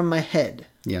do it from my head.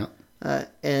 Yeah.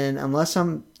 And unless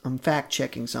I'm fact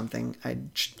checking something,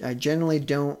 I generally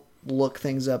don't look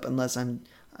things up unless I'm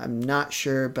not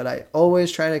sure. But I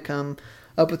always try to come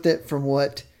up with it from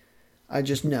what I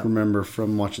just know. Remember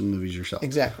from watching the movies yourself.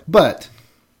 Exactly. But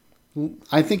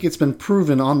I think it's been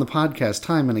proven on the podcast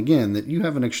time and again that you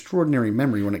have an extraordinary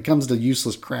memory when it comes to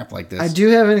useless crap like this. I do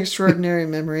have an extraordinary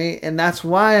memory, and that's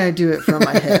why I do it from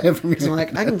my head. Because I'm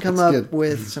like, I can come up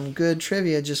with some good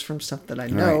trivia just from stuff that I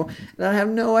know, and I have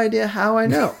no idea how I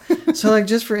know. So, like,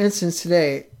 just for instance,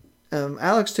 today,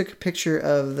 Alex took a picture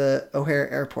of the O'Hare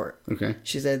Airport. Okay.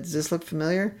 She said, "Does this look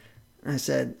familiar?" And I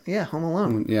said, "Yeah, Home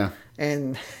Alone." Yeah.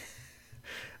 And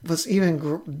what's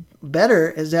even better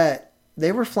is that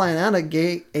they were flying out of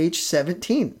gate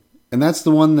H-17. And that's the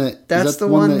one that... That's the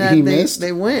one that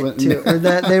they went to, or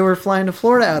that they were flying to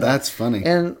Florida out of. That's funny.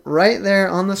 And right there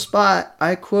on the spot,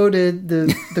 I quoted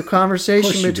the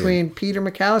conversation between Peter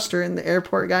McAllister and the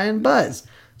airport guy and Buzz.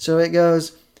 So it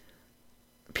goes,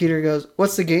 Peter goes,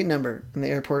 "What's the gate number?" And the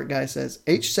airport guy says,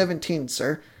 "H-17,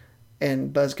 sir."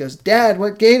 And Buzz goes, "Dad,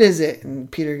 what gate is it?"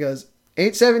 And Peter goes,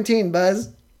 "H-17, Buzz."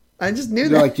 I just knew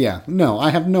that. Like, yeah. No,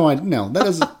 I have no idea. No, that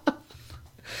doesn't...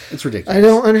 It's ridiculous. I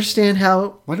don't understand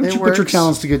how. Why don't it you works. put your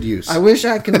talents to good use? I wish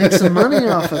I could make some money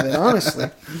off of it, honestly.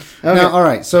 Okay. Now, all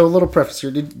right. So a little preface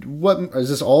here. What is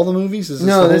this? All the movies? Is this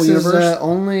No, the whole this is universe?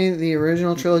 only the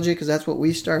original trilogy because that's what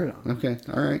we started on, Okay.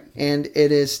 All right. and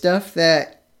it is stuff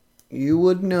that you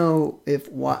would know if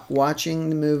watching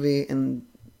the movie and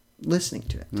listening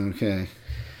to it. Okay.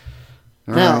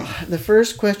 All Now, right. the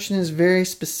first question is very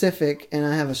specific, and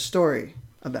I have a story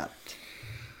about it.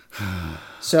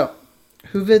 So,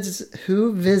 who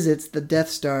visits the Death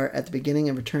Star at the beginning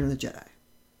of Return of the Jedi?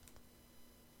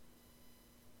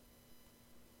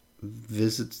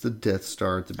 Visits the Death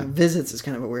Star at the Visits is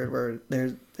kind of a weird word.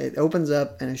 It opens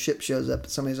up and a ship shows up.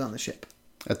 And somebody's on the ship.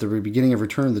 beginning of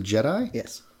Return of the Jedi.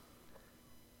 Yes,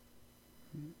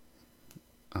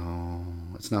 Oh,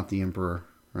 it's not the Emperor,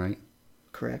 right?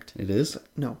 correct. It is.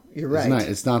 No, you're right.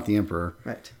 It's not the Emperor,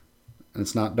 Right. and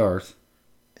it's not Darth.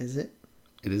 Is it?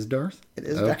 It is Darth. It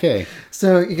is Darth. Okay.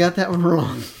 So you got that one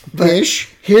wrong. But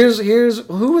Ish. here's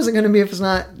who was it going to be if it's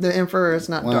not the Emperor? It's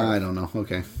not Well, Darth. I don't know.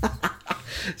 Okay.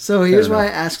 So here's Fair why I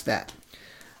enough. asked that.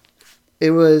 We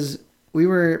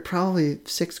were probably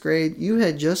 6th grade. You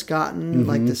had just gotten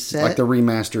like the set. Like the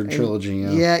remastered and- trilogy.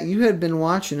 Yeah. Yeah, you had been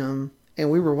watching them,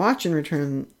 and we were watching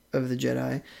Return of the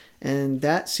Jedi, and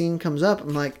that scene comes up.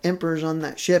 I'm like, Emperor's on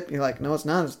that ship. You're like, no, it's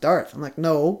not. It's Darth. I'm like,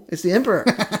 no, it's the Emperor.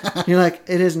 You're like,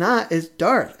 it is not. It's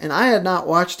Darth. And I had not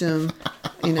watched him.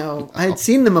 I had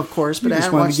seen them, of course, but You I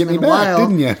just hadn't wanted watched to them get in a me back, while.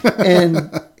 didn't you?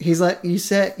 And he's like,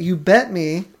 you bet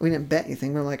me. We didn't bet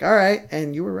anything. We're like, all right,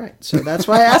 and you were right. So that's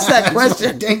why I asked that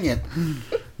question. Dang it.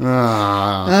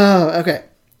 Ah. Oh, okay.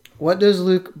 What does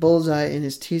Luke bullseye in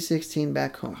his T-16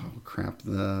 back home? Oh, crap.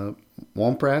 The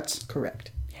Womp Rats. Correct.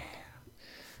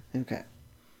 Yeah. Okay.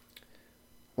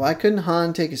 Why couldn't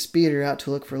Han take a speeder out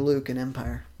to look for Luke in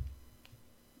Empire?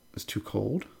 It's too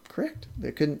cold. Correct.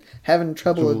 They couldn't having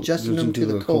trouble adjusting them to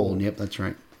the cold. Yep, that's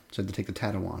right. So they take the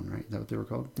Tatawan, right? Is that what they were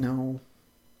called? No.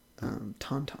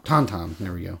 Tauntaun. Tauntaun.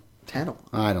 There we go. Tattlewan.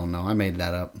 I don't know. I made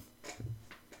that up.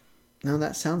 No,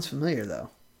 that sounds familiar though.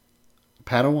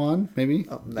 Padawan, maybe?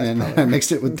 Oh, that's and probably I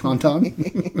mixed it with Tauntaun.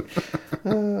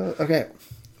 Okay.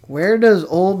 Where does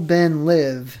Old Ben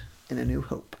live in A New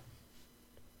Hope?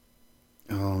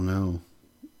 Oh, no.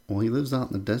 Well, he lives out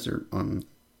in the desert on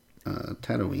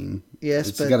Tatooine. Yes,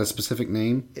 It's but got a specific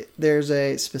name? there's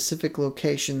a specific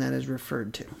location that is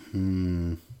referred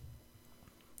to.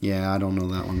 Yeah, I don't know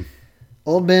that one.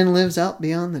 Old Ben lives out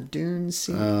beyond the Dune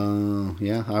Sea.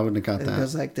 Yeah, I wouldn't have got It that.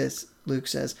 goes like this. Luke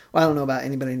says, well, I don't know about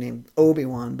anybody named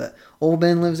Obi-Wan, but Old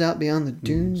Ben lives out beyond the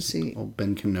Dune Sea. Oh,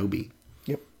 Ben Kenobi.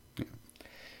 Yep.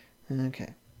 Okay.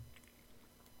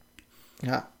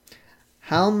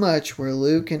 How much were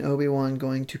Luke and Obi-Wan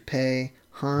going to pay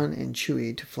Han and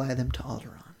Chewie to fly them to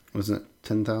Alderaan? Was it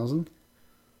 10,000?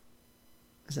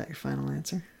 Is that your final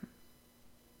answer?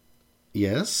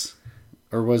 Yes.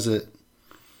 Or was it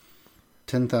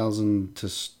 10,000 to...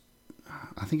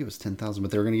 I think it was 10,000,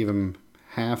 but they were going to give him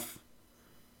half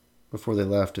before they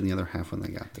left and the other half when they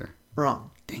got there.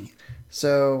 Wrong. Dang it.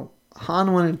 So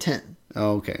Han wanted 10.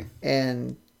 Oh, okay.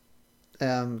 And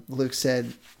Luke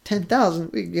said,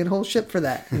 10,000? We can get a whole ship for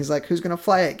that. And he's like, who's going to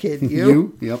fly it, kid?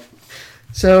 You? Yep.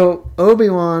 So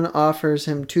Obi-Wan offers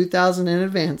him 2,000 in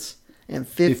advance and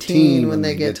 15 when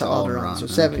they get to Alderaan. So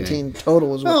 17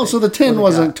 total is what Oh, they- so the 10 what they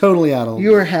wasn't got. totally out of...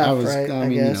 You were half I right, I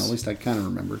mean, guess. at least I kind of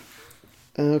remembered.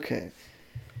 Okay.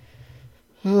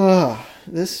 Oh,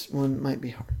 this one might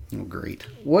be hard. Oh, great.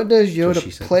 What does That's what Yoda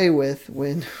she said. play with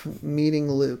when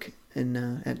meeting Luke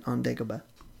on Dagobah?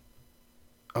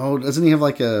 Oh, doesn't he have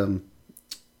like a...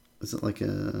 Is it like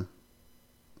a...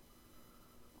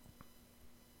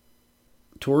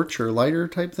 torch or lighter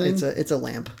type thing? It's a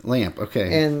lamp. Lamp,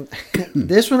 okay. And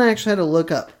this one I actually had to look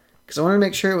up because I wanted to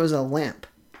make sure it was a lamp.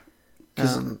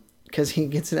 Because he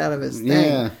gets it out of his thing.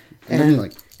 Yeah. And then And you're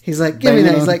like, he's like, give me bang it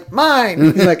that. He's on. like, mine.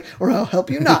 He's like, or I'll help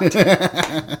you not.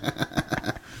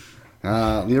 the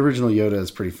original Yoda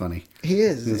is pretty funny. He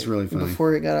is. It's really funny.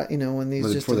 Before he got, when these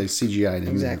just Before they CGI'd him.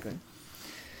 exactly.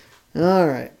 All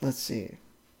right, let's see.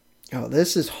 Oh,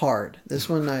 this is hard. This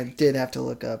one I did have to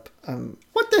look up.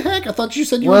 What the heck? I thought you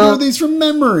said you Well, were doing these from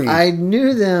memory. I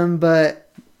knew them, but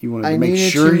you wanted I to make needed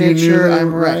sure to make you knew sure they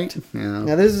I'm were right. Yeah.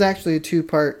 Now this is actually a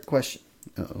 2-part question.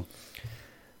 Uh-oh.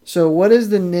 So, what is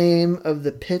the name of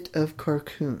the pit of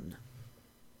Carcoon?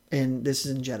 And this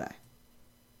is in Jedi.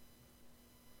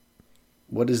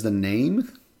 What is the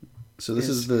name? So this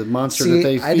is the monster See, that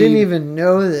they feed. I didn't even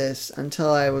know this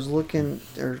until I was looking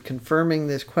or confirming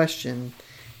this question,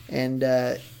 and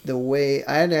the way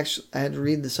I had to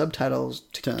read the subtitles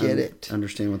to get it.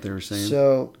 Understand what they were saying.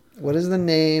 So, what is the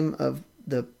name of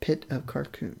the pit of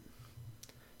Carcoon?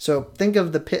 So think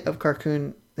of the Pit of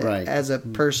Carcoon Right. as a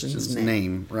person's His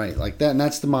name. right, like that, and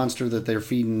that's the monster that they're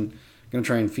feeding. Going to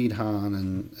try and feed Han,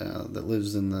 and that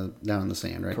lives down in the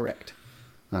sand, right? Correct.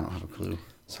 I don't have a clue.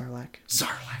 Sarlacc.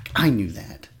 Sarlacc. I knew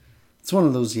that. It's one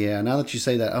of those. Yeah. Now that you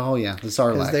say that, oh yeah, the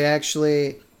Sarlacc.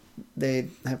 Because they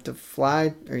have to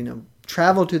fly or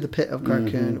travel to the Pit of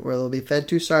Carcoon where they'll be fed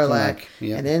to Sarlacc,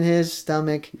 yeah. and in his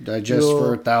stomach digest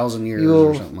for 1,000 years you'll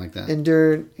or something like that.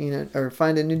 Endure, or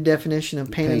find a new definition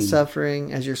of pain and Pain.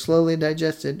 suffering as you're slowly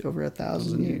digested over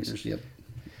 1,000 years. Yep.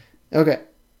 Okay.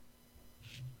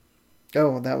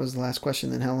 Oh, that was the last question.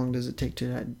 Then, how long does it take to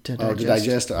digest? Oh, to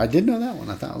digest. I did know that one.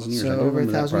 1,000 years. So I do over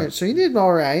remember that 1,000 part. years. So you did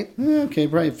all right. Yeah, okay,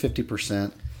 probably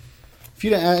 50%. If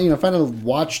you'd, if I'd have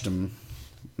watched them,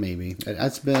 maybe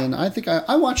that's been. I think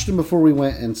I watched them before we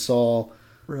went and saw.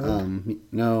 Rogue?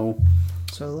 No.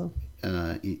 Solo.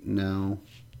 No.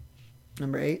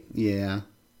 Number 8. Yeah,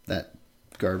 that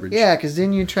garbage. Yeah, because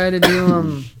didn't you try to do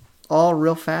them all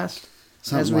real fast?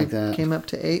 Something as we like that. Came up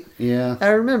to 8. Yeah. I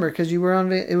remember because you were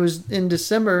on. It was in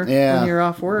December when you were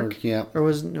off work. Yeah. Or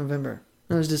was it November?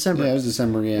 No, it was December. Yeah, it was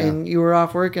December. Yeah. And you were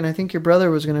off work, and I think your brother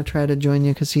was going to try to join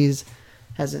you because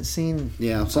hasn't seen.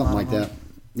 Yeah, something like them. that.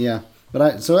 Yeah, but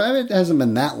it hasn't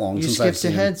been that long You since I've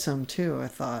skipped seen ahead some too, I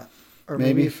thought, or maybe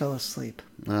Maybe. you fell asleep.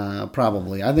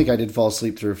 Probably. I think I did fall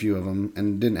asleep through a few of them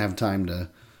and didn't have time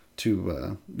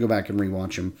to go back and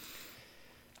rewatch them.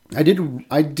 I did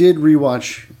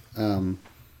rewatch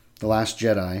The Last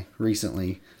Jedi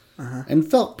recently, and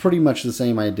felt pretty much the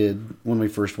same I did when we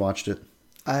first watched it.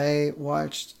 I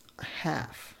watched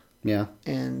half, Yeah.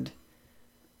 and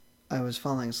I was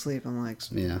falling asleep. I'm like,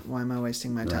 Yeah. why am I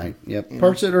wasting my time? Right. Yep. You know?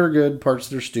 Parts that are good, parts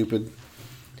that are stupid,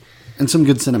 and some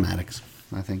good cinematics,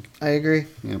 I think. I agree.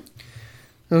 Yep.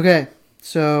 Okay,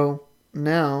 so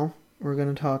now we're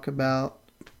going to talk about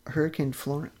Hurricane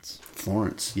Florence.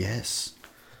 Florence. Yes.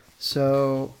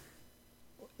 So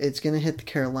it's going to hit the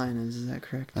Carolinas. Is that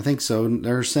correct? I think so.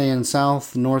 They're saying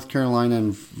South, North Carolina,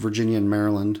 and Virginia and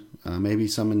Maryland. Maybe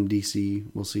some in D.C.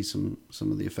 We'll see some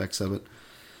of the effects of it.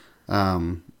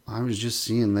 I was just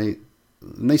seeing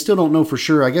they still don't know for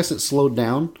sure. I guess it slowed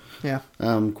down. Yeah.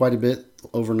 Quite a bit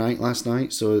overnight last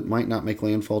night, so it might not make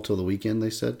landfall till the weekend.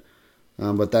 They said,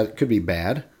 but that could be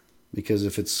bad because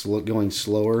if it's going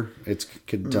slower, it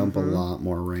could dump a lot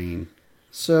more rain.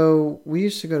 So we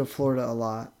used to go to Florida a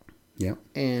lot. Yep.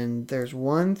 And there's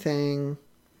one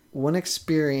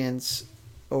experience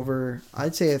over,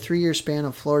 I'd say, a 3-year span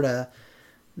of Florida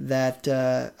that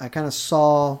I kind of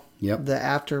saw the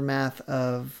aftermath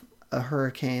of a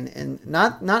hurricane, and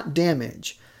not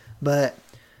damage, but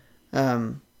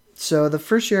so the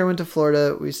first year I went to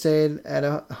Florida, we stayed at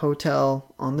a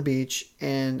hotel on the beach,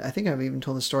 and I think I've even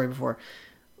told the story before.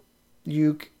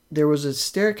 There was a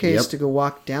staircase to go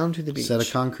walk down to the beach. Set of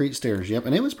concrete stairs. Yep,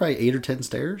 and it was probably 8 or 10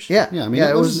 stairs. Yeah, yeah. I mean,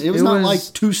 it was not like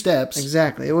 2 steps.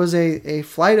 Exactly, it was a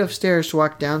flight of stairs to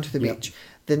walk down to the beach.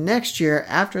 The next year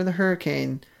after the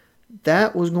hurricane,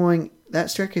 that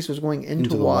staircase was going into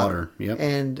the water. Yep,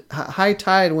 and high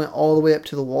tide went all the way up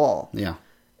to the wall. Yeah,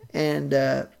 and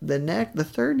the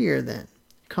third year, then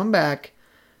come back.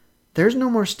 There's no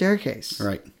more staircase.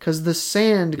 Right. Because the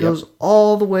sand goes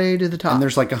all the way to the top. And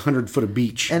there's like 100 foot of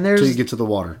beach until you get to the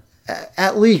water.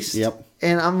 At least. Yep.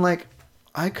 And I'm like,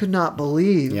 I could not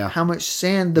believe how much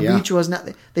sand the Yeah. beach was.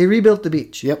 They rebuilt the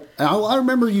beach. Yep. And I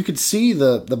remember you could see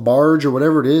the barge or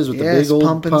whatever it is with the big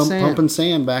old pumping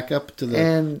sand back up to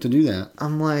to do that.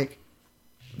 I'm like,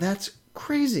 that's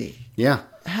crazy. Yeah.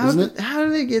 How do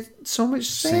they get so much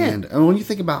sand? And when you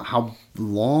think about how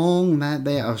long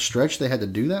a stretch they had to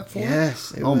do that for.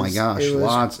 Yes. My gosh. It was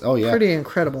lots. Oh, yeah. Pretty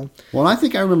incredible. Well, I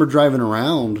think I remember driving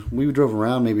around. We drove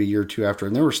around maybe a year or two after,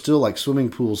 and there were still like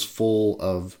swimming pools full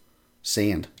of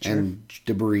sand and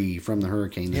debris from the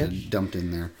hurricane that had dumped in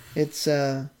there. It's,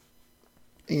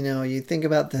 you think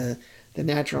about the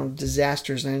natural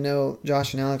disasters, and I know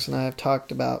Josh and Alex and I have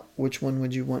talked about which one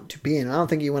would you want to be in. I don't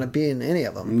think you want to be in any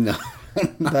of them. No.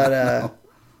 But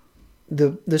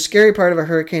the scary part of a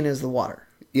hurricane is the water.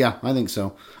 Yeah, I think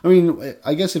so. I mean,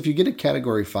 I guess if you get a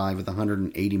Category 5 with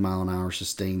 180 mile an hour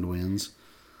sustained winds,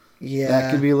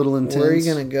 that could be a little intense. Where are you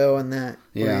going to go in that?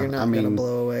 Yeah, where you're not going to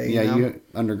blow away. Yeah, you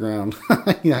underground.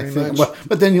 Yeah, I think.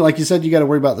 But then, like you said, you got to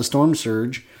worry about the storm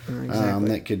surge. Exactly.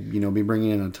 That could be bringing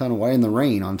in a ton of water and the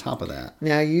rain on top of that.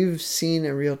 Now you've seen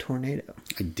a real tornado.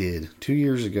 I did 2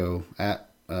 years ago at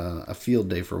a field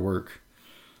day for work.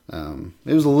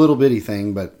 It was a little bitty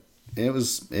thing, but it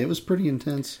was pretty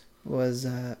intense. Was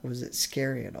it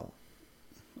scary at all?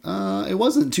 It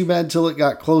wasn't too bad till it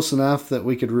got close enough that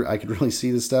I could really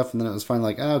see the stuff, and then it was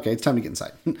finally like, okay, it's time to get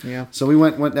inside. Yeah. So we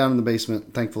went down in the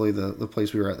basement. Thankfully, the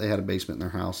place we were at, they had a basement in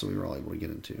their house, so we were all able to get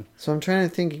into. So I'm trying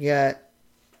to think. You got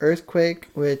earthquake,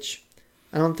 which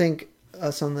I don't think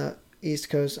us on the East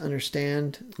Coast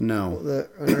understand. No.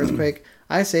 An earthquake.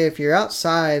 I say if you're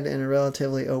outside in a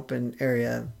relatively open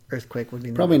area, earthquake would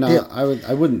be Probably no not. deal.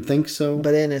 I wouldn't think so.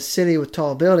 But in a city with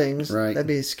tall buildings, Right. that'd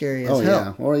be scary as Oh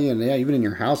hell. yeah, or yeah, even in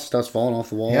your house, stuff's falling off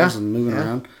the walls Yeah, and moving yeah.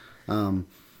 around.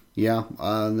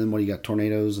 And then what do you got?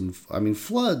 Tornadoes and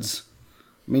floods.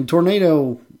 I mean,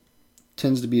 tornado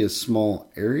tends to be a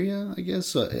small area, I guess.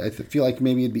 So I feel like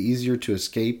maybe it'd be easier to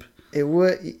escape. It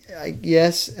would,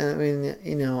 yes. I mean,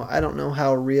 I don't know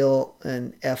how real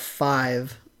an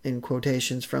F5 in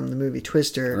quotations from the movie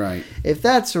Twister. Right. If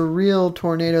that's a real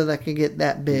tornado that could get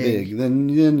that big, Then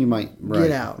you might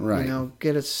get out. Right.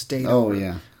 Get a state. Oh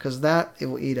yeah. Because it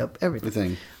will eat up everything.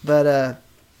 Everything. But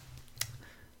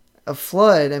a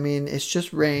flood, I mean, it's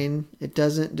just rain. It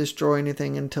doesn't destroy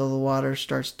anything until the water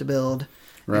starts to build.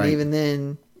 Right. And even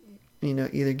then,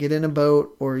 either get in a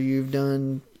boat or you've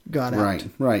got out.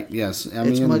 Right. Yes.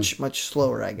 It's much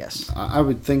slower, I guess. I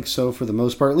would think so for the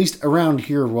most part, at least around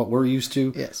here, what we're used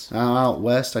to. Yes. Out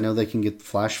west, I know they can get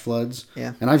flash floods.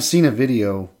 Yeah. And I've seen a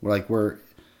video where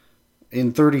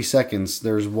in 30 seconds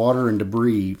there's water and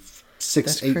debris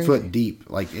 8 foot deep,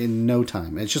 like in no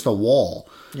time. It's just a wall.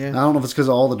 Yeah. I don't know if it's because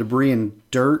of all the debris and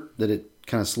dirt that it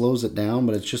kind of slows it down,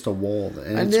 but it's just a wall.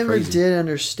 And I it's never crazy. did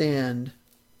understand,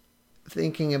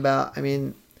 thinking about,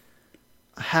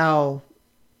 how,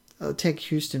 take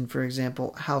Houston, for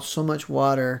example, how so much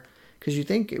water, because you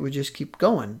think it would just keep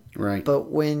going. Right. But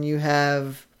when you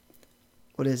have,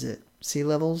 sea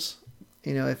levels?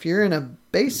 If you're in a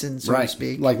basin, so to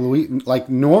speak. Like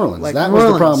New Orleans. Like That New was the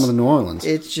Orleans. problem with New Orleans.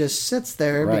 It just sits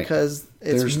there Right. because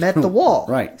it's There's met the wall,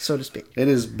 right. so to speak. It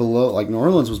is below, New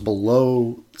Orleans was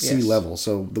below sea Yes. level,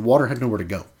 so the water had nowhere to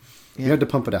go. Yeah. You had to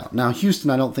pump it out. Now,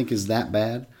 Houston, I don't think is that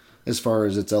bad as far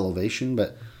as its elevation,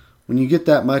 but when you get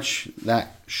that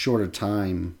short a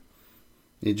time,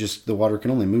 the water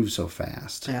can only move so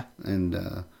fast. Yeah. And,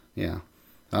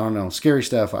 I don't know. Scary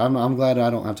stuff. I'm glad I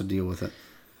don't have to deal with it.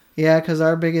 Yeah,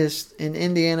 because in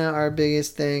Indiana, our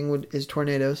biggest thing is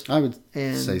tornadoes. I would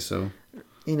And say so.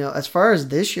 As far as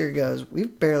this year goes,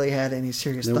 we've barely had any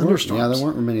serious thunderstorms. There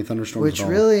weren't many thunderstorms which at all.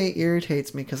 really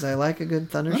irritates me because I like a good I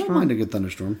thunderstorm. don't mind a good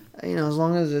thunderstorm. As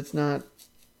long as it's not,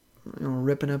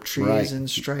 ripping up trees Right. and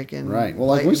striking. Right. Well,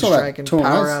 we lightning saw that striking,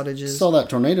 power outages. Saw that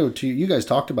tornado too. You guys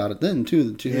talked about it then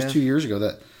too. It was 2 years ago.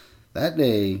 That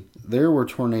day there were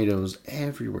tornadoes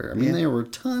everywhere. I mean, there were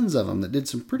tons of them that did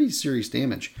some pretty serious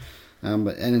damage.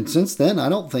 And since then, I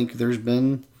don't think there's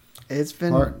been. It's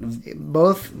been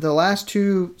both the last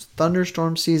two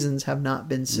thunderstorm seasons have not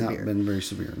been severe. Not been very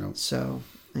severe. No. So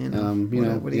what are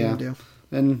you gonna do?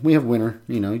 And we have winter.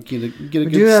 Get a We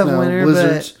good do have snow, winter,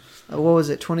 blizzards. but what was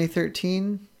it?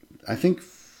 2013. I think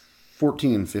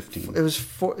 14 and 15. It was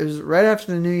right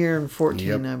after the New Year in 14,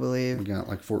 Yep. I believe. We got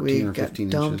like 14 or 15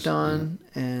 got dumped inches. on,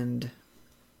 and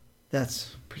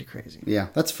that's pretty crazy. Yeah,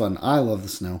 that's fun. I love the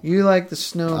snow. You like the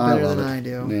snow better love than it. I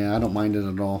do. Yeah, I don't mind it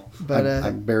at all. But,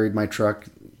 I buried my truck,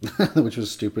 which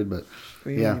was stupid, but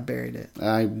You buried it.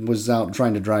 I was out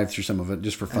trying to drive through some of it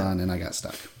just for fun, and I got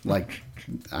stuck.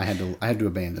 I had to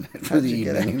abandon it for the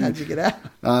evening. How'd you get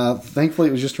out? Thankfully,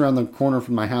 it was just around the corner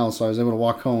from my house, so I was able to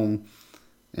walk home.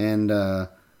 And I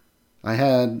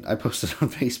posted on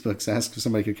Facebook, asked if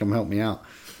somebody could come help me out.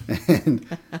 And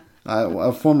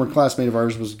a former classmate of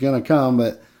ours was gonna come,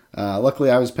 but luckily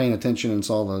I was paying attention and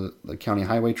saw the county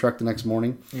highway truck the next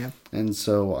morning. Yeah. And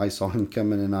so I saw him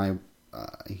coming, and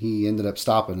he ended up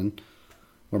stopping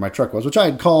where my truck was, which I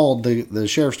had called the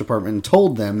sheriff's department and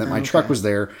told them that my truck was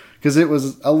there because it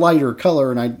was a lighter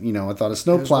color, and I thought a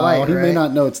snowplow. White, he may right?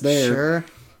 not know it's there. Sure.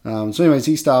 So anyways,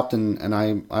 he stopped, and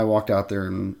I walked out there,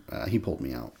 and he pulled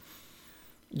me out.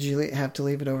 Did you have to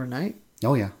leave it overnight?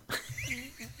 Oh yeah.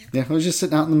 Yeah, I was just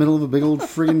sitting out in the middle of a big old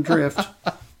friggin' drift.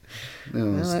 It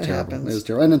was that terrible. happens. It was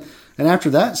terrible. And after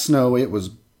that snow, it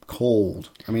was cold.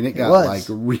 I mean, it got was.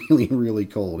 really, really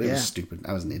cold. It Yeah. was stupid.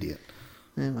 I was an idiot.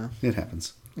 Yeah, well, It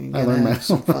happens. You I gotta learned have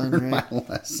some fun, my right?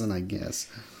 lesson, I guess.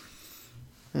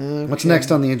 okay. What's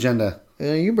next on the agenda?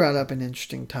 You brought up an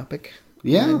interesting topic.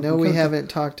 Yeah, I know we okay. haven't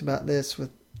talked about this with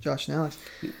Josh and Alex.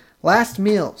 Last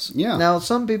meals. Yeah. Now,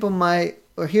 some people might.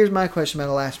 Or here's my question about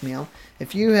a last meal.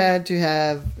 If you had to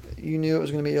have, you knew it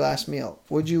was going to be your last meal,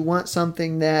 would you want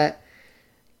something that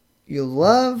you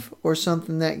love or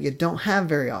something that you don't have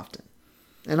very often?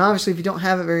 And obviously, if you don't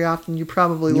have it very often, you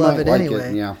probably love might it like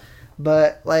anyway. yeah.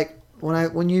 But like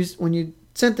when you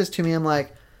sent this to me, I'm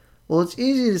like, Well, it's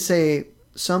easy to say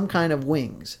some kind of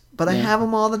wings, but I have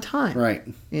them all the time. Right.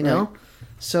 You know? Right.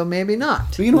 So maybe not.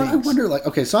 But you know what? I wings. wonder, like,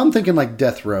 okay, so I'm thinking like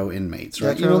death row inmates,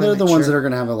 right? Death row They're the inmates, ones sure. that are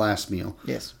going to have a last meal.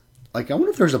 Yes. Like, I wonder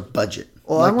if there's a budget.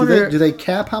 Well, like, I wonder. do they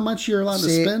cap how much you're allowed to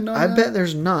spend on I that? bet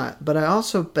there's not, but I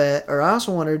also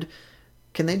wondered,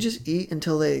 can they just eat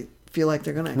until they feel like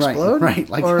they're going to explode? Right.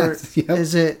 Like or that's- yep.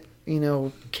 is it,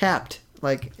 capped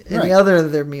like any Right. other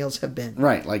of their meals have been?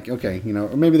 Right, like, okay,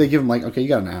 or maybe they give them, like, okay, you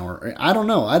got an hour. I don't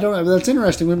know. That's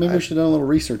interesting. Maybe we should have done a little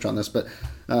research on this, but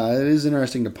it is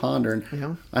interesting to ponder. And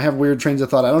Yeah. I have weird trains of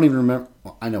thought. I don't even remember.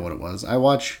 Well, I know what it was. I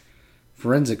watch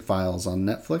Forensic Files on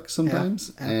Netflix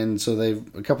sometimes. Yeah. And so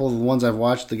a couple of the ones I've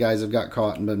watched, the guys have got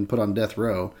caught and been put on death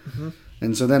row. Mm-hmm.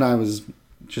 And so then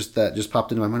that just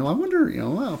popped into my mind. Well, I wonder,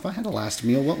 well, if I had a last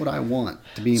meal, what would I want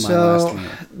to be my last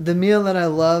meal? The meal that I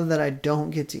love that I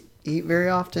don't get to eat very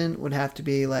often would have to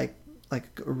be like a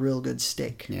real good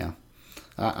steak. Yeah.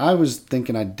 I was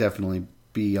thinking I'd definitely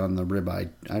be on the ribeye.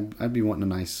 I'd be wanting a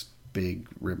nice big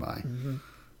ribeye.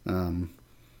 Mm-hmm.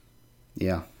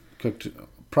 Yeah. Cooked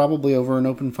probably over an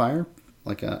open fire,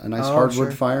 like a nice Oh, hardwood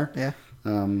sure. fire. Yeah.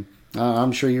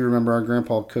 I'm sure you remember our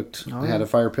grandpa cooked, had a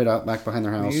fire pit out back behind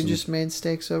their house. You just made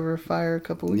steaks over a fire a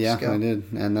couple weeks yeah, ago. I did.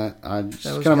 And it's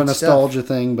was kind of a good nostalgia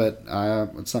thing, but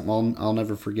it's something I'll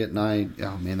never forget.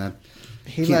 And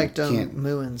He Can't- liked can't-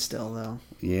 mooing still, though.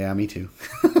 yeah, me too.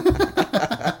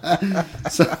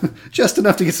 So just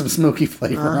enough to get some smoky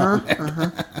flavor on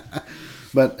there.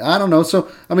 But I don't know. So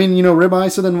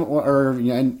ribeye. So then,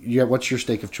 what's your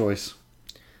steak of choice?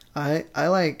 I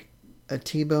like a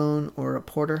T-bone or a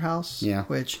porterhouse. Yeah.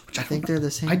 Which I think they're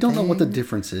the same. I don't know what the thing.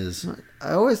 difference is.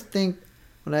 I always think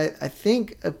I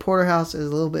think a porterhouse is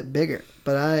a little bit bigger,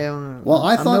 but I don't know. Well,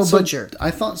 I'm no butcher.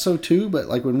 I thought so too, but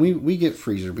like when we get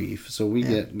freezer beef, so we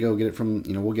get it from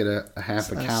we'll get a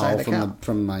half a cow side of cow.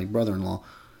 from my brother-in-law,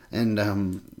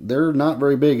 and they're not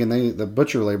very big, and the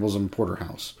butcher labels them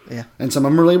porterhouse. Yeah. And some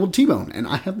of them are labeled T-bone, and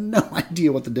I have no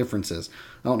idea what the difference is.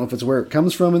 I don't know if it's where it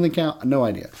comes from in the cow. No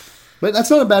idea. But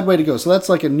that's not a bad way to go. So that's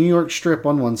like a New York strip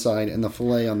on one side and the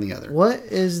filet on the other. What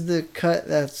is the cut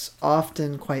that's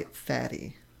often quite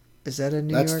fatty? Is that a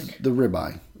New That's York? the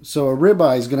ribeye. So a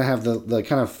ribeye is going to have the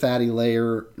kind of fatty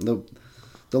layer, the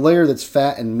layer that's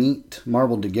fat and meat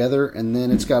marbled together, and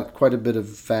then it's got quite a bit of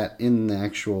fat in the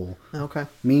actual Okay.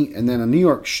 meat. And then a New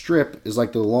York strip is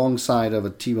like the long side of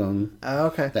a T-bone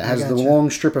Okay. that has I the gotcha.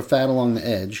 long strip of fat along the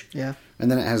edge. Yeah.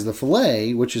 And then it has the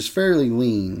filet, which is fairly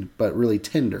lean but really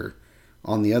tender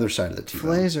on the other side of the T-bone.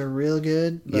 Fillets are real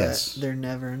good, but Yes. they're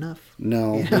never enough.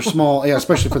 No, they're small. Yeah,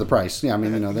 especially for the price. Yeah,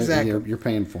 Exactly. you're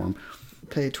paying for them.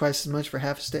 Pay twice as much for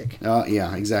half a steak.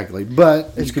 Yeah, exactly.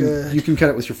 But It's good. you can cut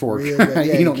it with your fork. Real good.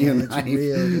 Yeah, you don't need a can. It's knife.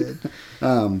 real good.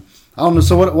 I don't know.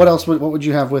 So what else? What would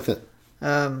you have with it?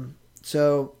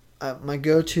 So my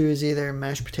go-to is either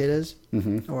mashed potatoes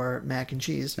or mac and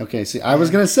cheese. Okay. See, I was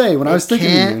gonna say when I was thinking,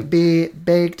 Can't be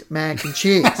baked mac and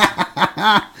cheese.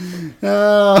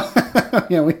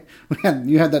 yeah,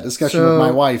 you had that discussion with So-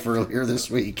 my wife earlier this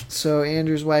week. So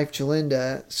Andrew's wife,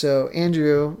 Jalinda. So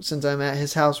Andrew, since I'm at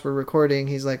his house, we're recording.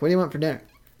 He's like, "What do you want for dinner?"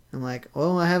 I'm like,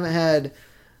 "Well, I haven't had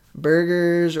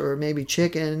burgers or maybe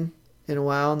chicken in a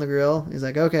while on the grill." He's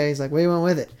like, "Okay." He's like, "What do you want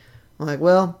with it?" I'm like,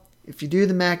 "Well, if you do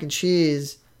the mac and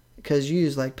cheese, because you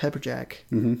use like pepper jack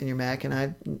in your mac, and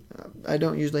I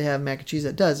don't usually have mac and cheese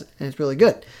that does, and it's really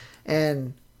good."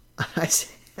 And I said,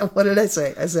 "What did I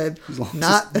say?" I said,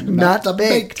 "Not the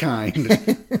baked."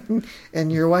 kind.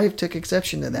 And your wife took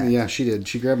exception to that. Yeah, she did.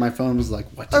 She grabbed my phone and was like,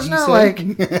 "What did It's you not say?" like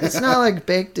it's not like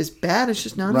baked is bad. It's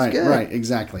just not Right, as good. right,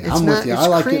 exactly. It's I'm not- with you. it's I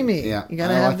like creamy. it. Yeah, You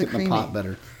gotta I have like the it in the pot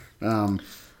creamy. better.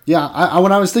 Yeah, I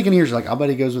when I was thinking here, she's like, "I'll bet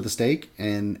he goes with a steak,"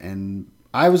 and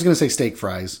I was gonna say steak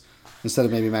fries instead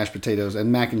of maybe mashed potatoes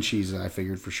and mac and cheese. I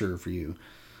figured for sure for you.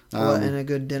 And a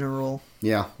good dinner roll.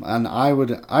 Yeah, and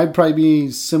I'd probably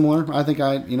be similar. I think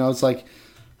it's like,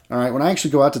 all right, when I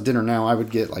actually go out to dinner now, I would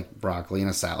get like broccoli and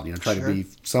a salad. Try Sure. to be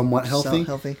somewhat healthy.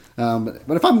 Healthy. But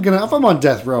if I'm on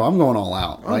death row, I'm going all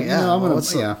out. Oh Like, yeah. I'm Well,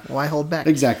 gonna, why hold back?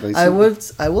 Exactly. I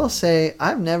will say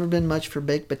I've never been much for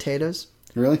baked potatoes,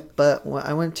 Really? but when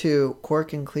I went to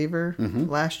Cork and Cleaver Mm-hmm.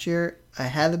 last year, I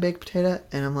had the baked potato,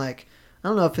 and I'm like, I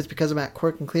don't know if it's because I'm at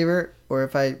Cork and Cleaver or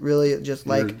if I really just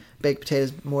like baked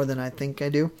potatoes more than I think I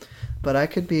do. But I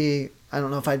could be. I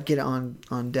don't know if I'd get it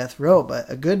on death row, but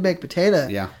a good baked potato.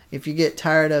 Yeah. If you get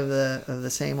tired of the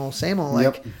same old like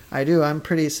Yep. I do, I'm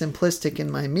pretty simplistic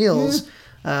in my meals.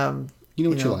 You know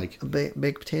what you like. A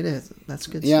baked potato, that's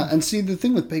good. Yeah, stuff. and see the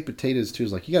thing with baked potatoes too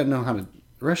is like you got to know how to.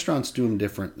 Restaurants do them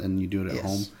different than you do it at Yes.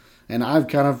 home, and I've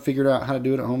kind of figured out how to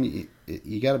do it at home.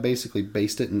 You got to basically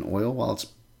baste it in oil while it's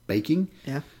baking.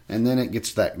 Yeah. And then it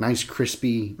gets that nice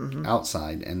crispy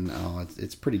outside, and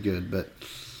it's pretty good. But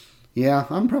yeah,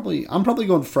 I'm probably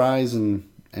going fries and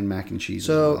mac and cheese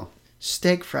as well.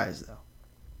 Steak fries though.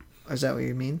 Is that what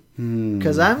you mean?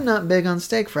 Because I'm not big on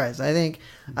steak fries. I think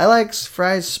I like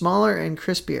fries smaller and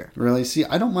crispier. Really? See,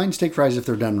 I don't mind steak fries if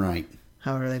they're done right.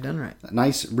 How are they done right?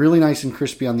 Nice, really nice and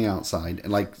crispy on the outside,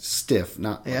 and like stiff,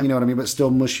 not you know what I mean, but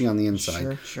still mushy on the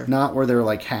inside. Sure. Not where they're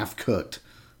like half cooked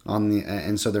on the,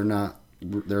 and so they're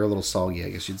a little soggy, I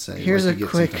guess you'd say. Here's like a you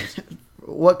get quick. sometimes.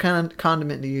 What kind of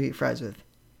condiment do you eat fries with?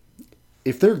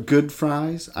 If they're good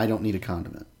fries, I don't need a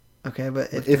condiment. Okay,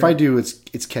 but If I do,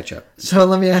 it's ketchup. So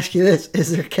let me ask you this: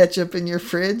 is there ketchup in your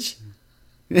fridge?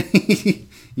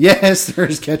 Yes,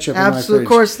 there's ketchup in my fridge. Of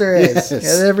course there is. Yes.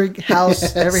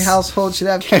 Yeah, every household should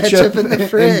have ketchup in the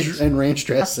fridge. And ranch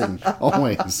dressing,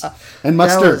 always. And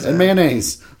mustard and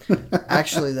mayonnaise.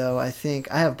 Actually, though, I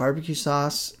think I have barbecue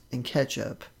sauce and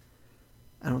ketchup.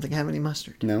 I don't think I have any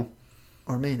mustard. No?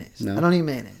 Or mayonnaise. No? I don't eat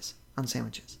mayonnaise on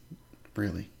sandwiches.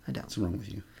 Really? I don't. What's wrong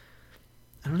with you?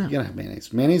 I don't know. You gotta have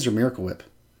mayonnaise. Mayonnaise or Miracle Whip?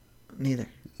 Neither.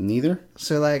 Neither?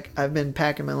 So, like, I've been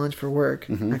packing my lunch for work.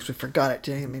 I actually forgot it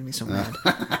today. It made me so mad.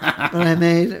 But I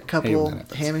made a couple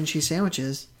ham and cheese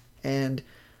sandwiches, and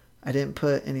I didn't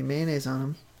put any mayonnaise on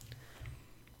them.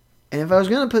 And if I was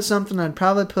going to put something, I'd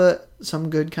probably put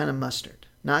some good kind of mustard.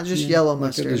 Not just yellow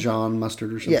mustard. Like a Dijon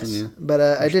mustard or something? Yes, yeah. but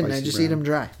I didn't. I just eat them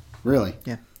dry. Really?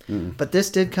 Yeah. But this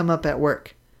did come up at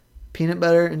work. Peanut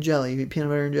butter and jelly. You eat peanut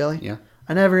butter and jelly? Yeah.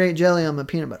 I never ate jelly on my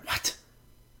peanut butter. What?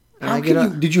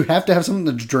 And Did you have to have something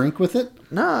to drink with it?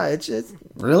 No, it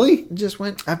Really? just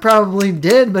went. I probably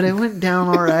did, but it went down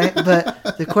all right.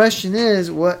 But the question is,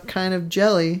 what kind of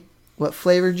jelly, what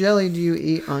flavored jelly do you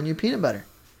eat on your peanut butter?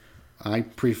 I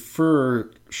prefer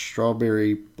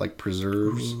strawberry, like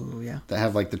preserves. Ooh, yeah. That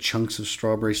have like the chunks of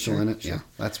strawberry still in it. Sure. Yeah,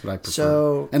 that's what I prefer.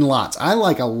 So, and lots. I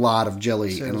like a lot of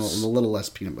jelly and a little less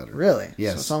peanut butter. Really?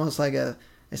 Yes. So it's almost like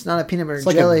it's not a peanut butter It's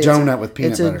like jelly. a donut with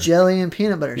peanut butter. It's a jelly and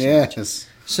peanut butter sandwich. Yes.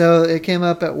 So it came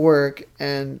up at work,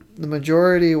 and the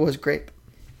majority was grape.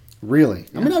 Really?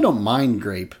 Yeah. I mean, I don't mind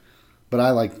grape, but I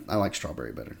like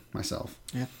strawberry better myself.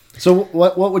 Yeah. So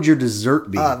what would your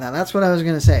dessert be? Oh, now that's what I was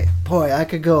going to say. Boy, I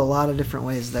could go a lot of different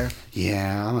ways there.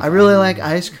 Yeah. I really like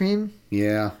ice cream.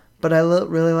 Yeah. But I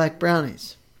really like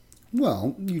brownies.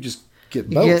 Well, you just get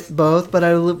You both. get both, but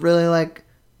I really like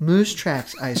Moose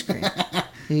Tracks ice cream.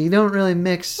 You don't really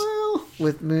mix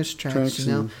with Moose Tracks,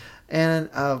 you know. And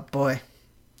oh boy,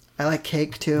 I like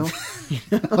cake too.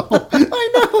 I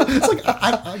know. It's like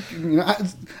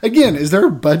again, is there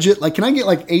a budget? Like, can I get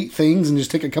like 8 things and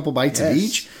just take a couple bites of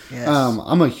each? Yes.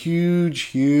 I'm a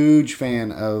huge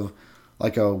fan of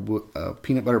like a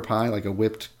peanut butter pie, like a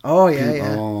whipped. Oh yeah,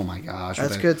 yeah. Oh my gosh,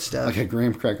 that's good stuff. Like a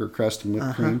graham cracker crust and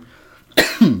whipped cream.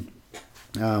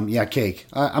 Yeah, cake.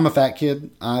 I'm a fat kid.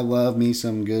 I love me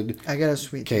some good. I got a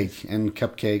sweet cake and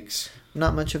cupcakes. I'm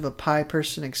not much of a pie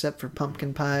person except for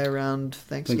pumpkin pie around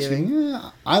Thanksgiving.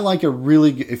 Yeah, I like a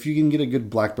really good, if you can get a good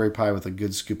blackberry pie with a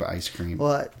good scoop of ice cream.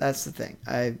 Well, that's the thing.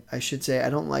 I should say I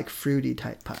don't like fruity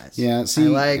type pies. Yeah, see,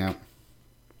 I like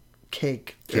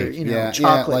cake. Or, yeah,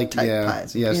 chocolate type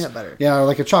pies. Yes. Peanut butter. Yeah, or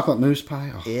like a chocolate mousse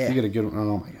pie. Oh, yeah. You get a good one.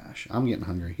 Oh my gosh, I'm getting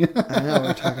hungry. I know,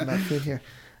 we're talking about food here.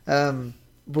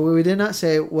 But we did not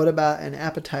say, what about an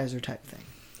appetizer type thing?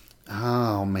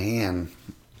 Oh man,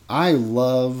 I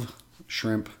love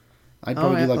shrimp. I'd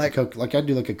probably do I'd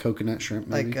do like a coconut shrimp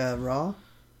maybe. Like raw?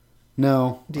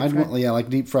 No, Deep fried? like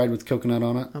deep fried with coconut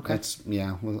on it. Okay.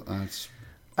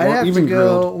 I'd have even to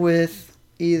go grilled. with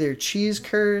either cheese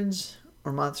curds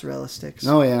or mozzarella sticks.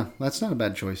 Oh yeah, that's not a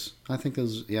bad choice. I think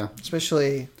those, yeah,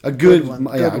 especially a good ones.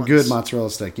 good mozzarella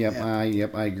stick. Yep, Yeah.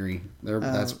 I agree.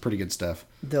 That's pretty good stuff.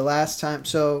 The last time,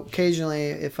 so occasionally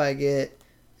if I go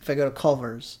to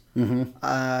Culver's,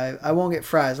 I won't get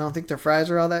fries. I don't think their fries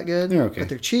are all that good. They're okay, but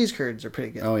their cheese curds are pretty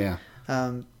good. Oh yeah.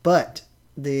 But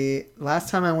the last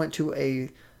time I went to a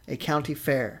county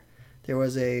fair, there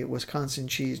was a Wisconsin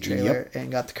cheese trailer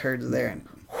and got the curds there. And,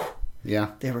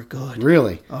 yeah, they were good.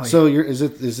 Really? Oh, so is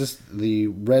this the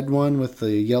red one with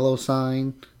the yellow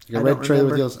sign? Like a red trailer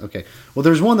with yellow. Okay. Well,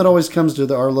 there's one that always comes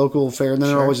to our local fair, and then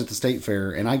they're always at the state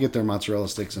fair, and I get their mozzarella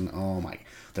sticks, and oh my,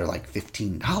 they're like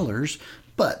 $15,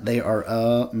 but they are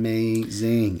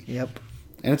amazing. Yep.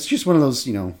 And it's just one of those,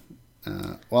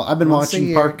 well, I've been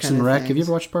watching Parks and Rec. Have you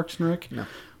ever watched Parks and Rec? No.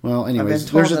 Well, anyways,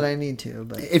 I've been told that I need to,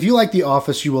 but if you like The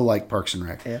Office, you will like Parks and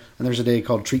Rec. Yeah. And there's a day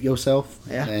called Treat Yourself.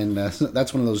 Yeah. And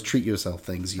that's one of those treat yourself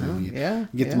things. You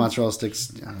get the mozzarella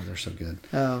sticks. Oh, they're so good.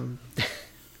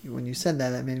 when you said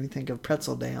that made me think of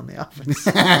Pretzel Day on The Office.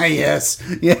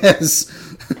 Yes.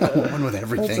 One with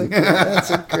everything. That's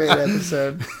a great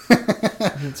episode.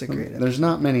 That's a great episode. There's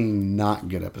not many not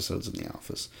good episodes in The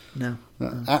Office. No.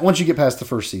 Once you get past the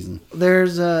first season.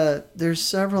 There's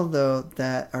several though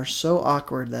that are so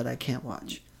awkward that I can't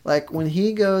watch. Like when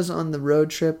he goes on the road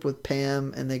trip with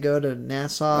Pam and they go to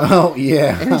Nassau. Oh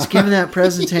yeah, and he's giving that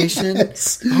presentation.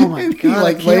 Yes. Oh my And god! he I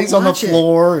like can't lays on the watch it.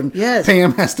 floor, and Yes.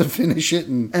 Pam has to finish it,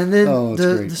 and then it's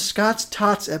the great. Scott's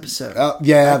Tots episode.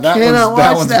 Yeah, I cannot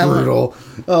watch one's that one. brutal.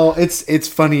 Oh, it's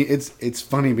funny. It's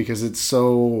funny because it's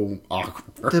so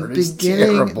awkward. It's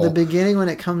terrible. The beginning when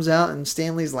it comes out and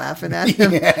Stanley's laughing at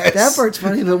him. Yes. That part's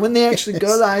funny, but when they actually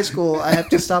go to high school, I have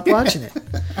to stop watching it.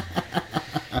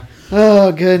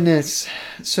 Oh goodness!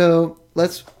 So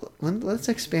let's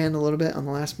expand a little bit on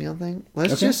the last meal thing.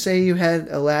 Let's Okay. just say you had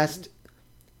a last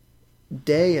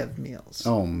day of meals.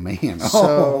 Oh man! So,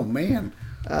 oh man!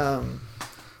 Um,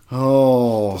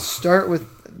 Oh, start with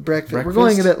breakfast. We're Breakfast?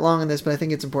 going a bit long on this, but I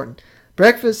think it's important.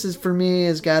 Breakfast is for me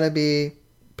has got to be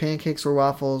pancakes or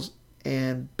waffles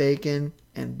and bacon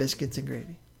and biscuits and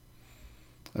gravy.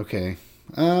 okay.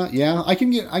 Yeah, I can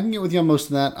get with you on most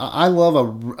of that. I love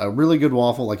a really good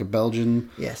waffle, like a Belgian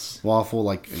Yes. waffle,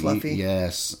 like Fluffy.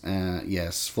 Yes,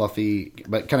 fluffy,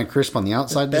 but kind of crisp on the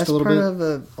outside, The just best a little part bit.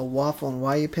 of a waffle and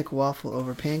why you pick waffle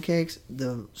over pancakes,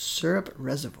 the syrup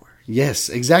reservoir. Yes,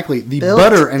 exactly. The Built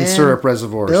butter and in- syrup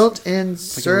reservoirs. Built-in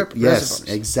syrup Yes,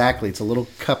 reservoirs. exactly. It's a little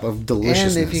cup of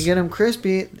deliciousness. And if you get them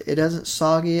crispy, it doesn't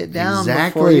soggy it down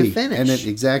exactly, before you finish. and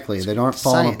exactly, they aren't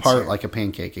falling science apart here. like a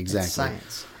pancake. Exactly.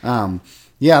 It's science.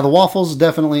 Yeah, the waffles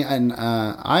definitely, and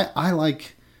I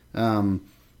like,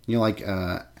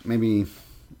 maybe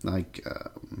like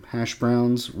hash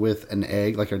browns with an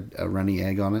egg, like a runny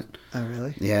egg on it. Oh,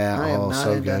 really? Yeah, I am oh, not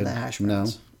so into good. the hash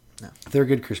browns. No. They're a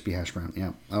good crispy hash brown.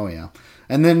 Yeah. Oh yeah.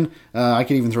 And then I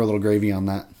could even throw a little gravy on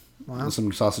that. Wow.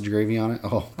 Some sausage gravy on it.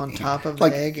 Oh, On man. top of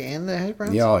Like- the egg and the hash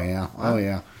browns? Yeah. Oh yeah. Wow. Oh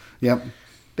yeah. Yep.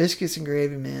 Biscuits and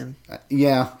gravy, man.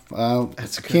 Yeah.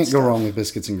 That's good can't go stuff. wrong with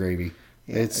biscuits and gravy.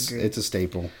 Yeah, it's agreed. a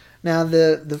staple. Now,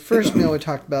 the first meal we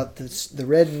talked about, the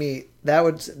red meat,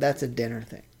 that's a dinner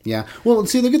thing. Yeah. Well,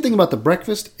 see, the good thing about the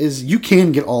breakfast is you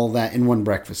can get all that in one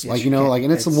breakfast. Yes, like, you can.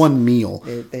 and it's It's- one meal.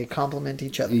 They complement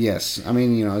each other. Yes. I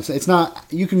mean, it's not,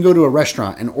 you can go to a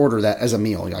restaurant and order that as a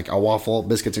meal, like a waffle,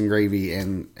 biscuits and gravy,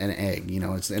 and an egg,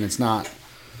 it's not.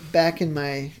 Back in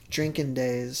my drinking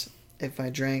days, if I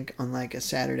drank on like a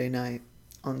Saturday night,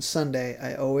 on Sunday,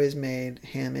 I always made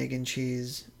ham, egg, and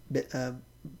cheese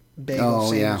bagel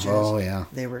sandwiches. Oh, yeah.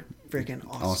 They were freaking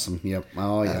awesome. Awesome. Yep.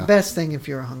 Oh, yeah. Best thing if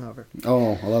you're hungover.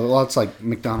 Oh, I love it. Well, it's like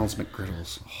McDonald's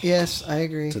McGriddles. Oh, Yes, I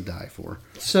agree. to die for.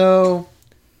 So,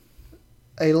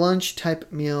 a lunch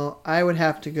type meal, I would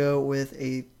have to go with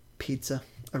a pizza,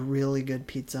 a really good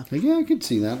pizza. Yeah, I could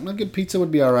see that. A good pizza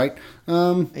would be all right.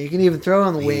 You can even throw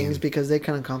on the wings because they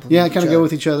kind of complement. Yeah, each kind of other. go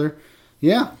with each other.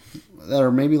 Yeah.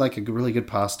 Or maybe like a really good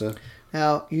pasta.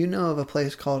 Now, you know of a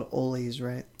place called Oli's,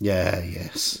 right? Yeah,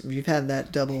 yes. You've had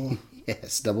that double.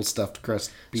 Yes, double stuffed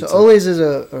crust pizza. So Oli's is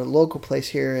a local place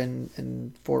here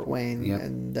in Fort Wayne, Yep.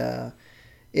 and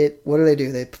what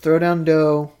do? They throw down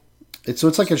dough. So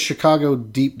it's like a Chicago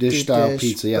deep dish style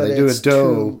pizza. Yeah, but they do a it's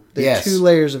dough. Yes, 2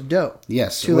 layers of dough.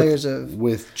 Yes, two with- layers of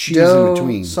with cheese dough, in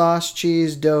between sauce,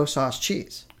 cheese, dough, sauce,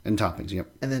 cheese, and toppings. Yep.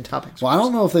 and then toppings. Well, I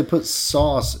don't know if they put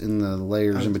sauce in the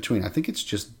layers in between. I think it's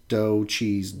just dough,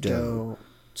 cheese, dough,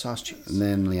 sauce, cheese. and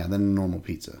then normal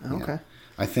pizza. Yeah. Okay.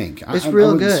 I think It's I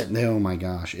real wouldn't- good. Oh my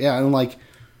gosh, yeah, and like,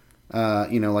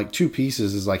 like 2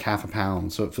 pieces is like half a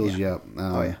pound, so it fills you up.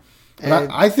 Oh, yeah. But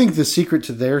And- I think the secret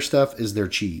to their stuff is their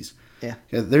cheese. Yeah.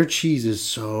 Their cheese is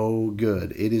so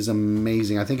good. It is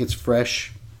amazing. I think it's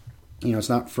fresh. It's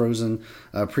not frozen,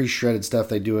 pre-shredded stuff.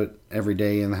 They do it every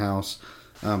day in the house.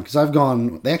 Because I've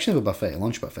gone, they actually have a buffet, a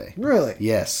lunch buffet. Really?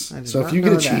 Yes. I did So if not you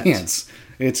get a know that. chance,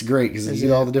 it's great because you Is get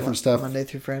it, all the different stuff. Monday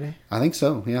through Friday. I think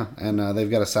so, yeah. And they've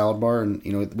got a salad bar, and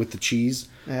with the cheese.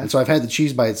 Yeah. And so I've had the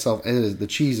cheese by itself. The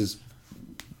cheese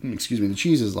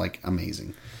is like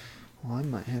amazing. Well, I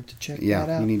might have to check Yeah,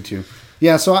 that out. you need to.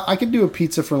 Yeah, so I could do a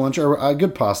pizza for lunch or a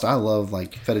good pasta. I love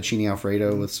like fettuccine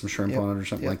Alfredo with some shrimp Yep. on it or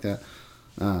something Yep. like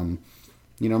that.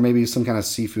 Maybe some kind of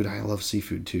seafood. I love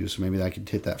seafood too, so maybe I could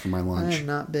hit that for my I lunch. am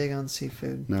not big on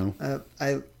seafood. No.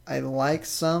 I like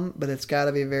some, but it's got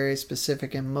to be very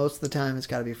specific, and most of the time it's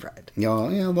got to be fried.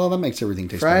 Yeah, well, that makes everything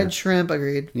taste Fried better. shrimp,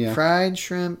 agreed. Yeah. Fried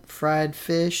shrimp, fried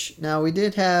fish. Now we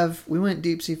went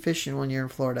deep sea fishing one year in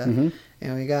Florida, Mm-hmm.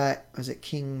 and we got, was it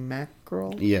king mackerel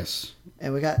mackerel. Yes.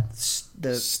 And we got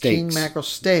the Steaks. king mackerel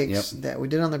steaks that we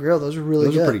did on the grill. Those were really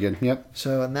Those good. are pretty good. Yep.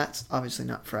 So, and that's obviously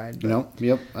not fried. But, No.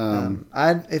 Yep.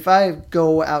 if I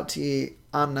go out to eat,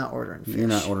 I'm not ordering fish. You're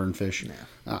not ordering fish.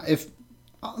 No. If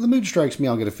the mood strikes me,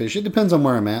 I'll get a fish. It depends on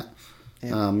where I'm at.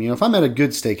 Yeah. If I'm at a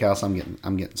good steakhouse,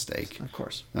 I'm getting steak. Of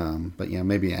course. But yeah,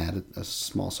 maybe add a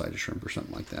small side of shrimp or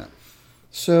something like that.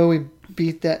 So we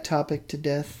beat that topic to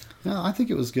death. Yeah, I think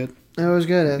it was good. It was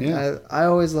good. Yeah. I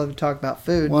always love to talk about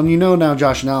food. Well, and now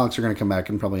Josh and Alex are going to come back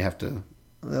and probably have to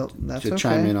That's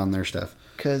chime in on their stuff.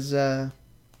 Because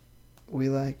we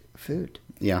like food.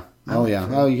 Yeah. I Oh, like yeah.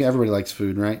 food. Oh, yeah. Everybody likes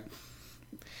food, right?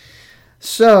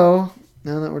 So,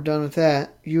 now that we're done with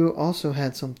that, you also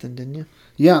had something, didn't you?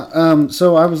 Yeah.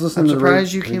 So I was I'm listening to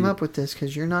surprised you came up with this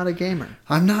because you're not a gamer.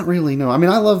 I'm not really, no. I mean,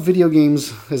 I love video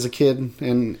games as a kid,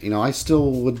 and, I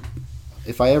still would,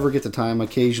 if I ever get the time,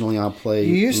 occasionally I'll play.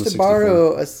 You on used the to 64.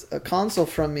 borrow a console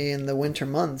from me in the winter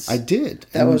months. I did.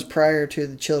 That And- was prior to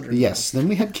the children. Yes, then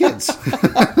we had kids.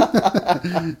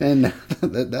 And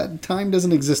that time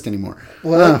doesn't exist anymore.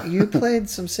 Well, you played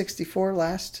some 64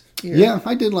 last year. Yeah,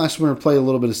 I did last winter play a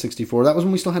little bit of 64. That was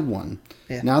when we still had one.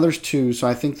 Yeah. Now there's two, so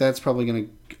I think that's probably going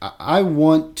to... I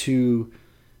want to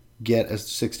get a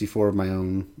 64 of my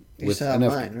own. You still have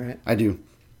mine, right? I do.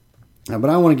 But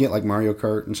I want to get like Mario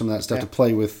Kart and some of that stuff Yeah. to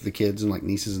play with the kids and like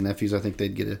nieces and nephews. I think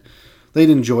they'd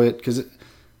enjoy it because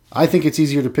I think it's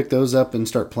easier to pick those up and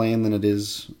start playing than it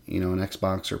is, an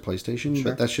Xbox or PlayStation. Sure.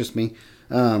 But that's just me.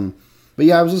 But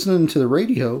yeah, I was listening to the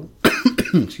radio.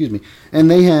 Excuse me, and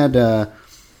they had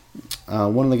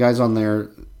one of the guys on there.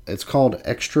 It's called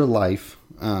Extra Life,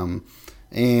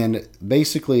 and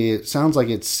basically it sounds like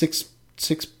it's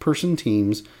six person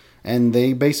teams, and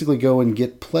they basically go and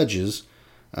get pledges.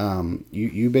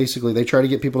 You basically, they try to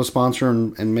get people to sponsor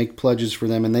and make pledges for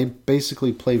them, and they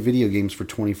basically play video games for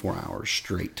 24 hours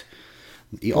straight.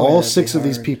 All that'd be six of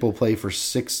these hard. people play for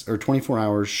 6 or 24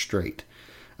 hours straight.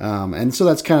 And so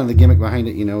that's kind of the gimmick behind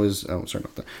it, is, oh, sorry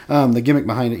about that. The gimmick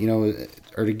behind it,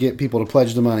 or to get people to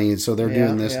pledge the money. And so they're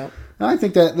doing this. Yeah. And I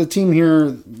think that the team here,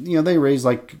 they raise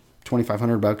like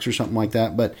 $2,500 or something like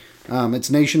that, but, it's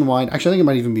nationwide. Actually, I think it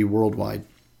might even be worldwide.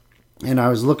 And I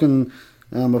was looking,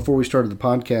 before we started the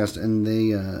podcast,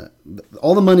 and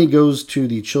all the money goes to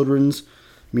the Children's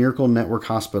Miracle Network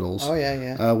Hospitals. Oh,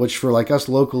 yeah. Which for like us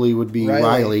locally would be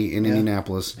Riley in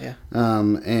Indianapolis. Yeah.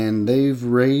 And they've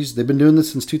been doing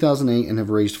this since 2008 and have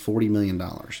raised $40 million.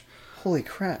 Holy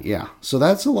crap. Yeah. So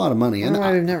that's a lot of money. And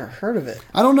I've never heard of it.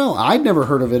 I don't know. I'd never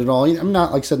heard of it at all. I'm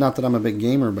not, like I said, not that I'm a big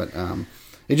gamer, but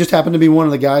it just happened to be one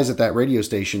of the guys at that radio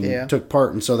station took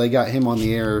part, and so they got him on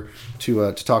the air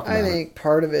to talk about it. I think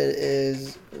part of it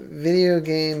is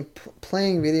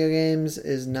playing video games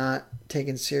is not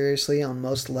taken seriously on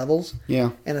most levels.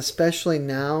 Yeah. And especially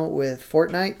now with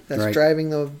Fortnite, that's Right. driving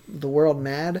the world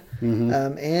mad.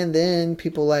 Mm-hmm. And then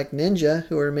people like Ninja,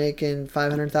 who are making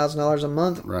 $500,000 a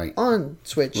month Right. on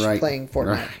Switch Right. playing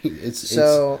Fortnite.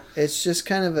 Right. It's just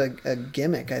kind of a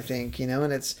gimmick, I think,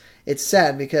 and it's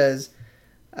sad because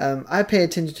I pay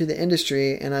attention to the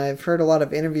industry, and I've heard a lot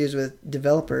of interviews with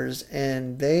developers,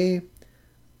 and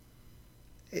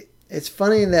it's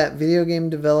funny that video game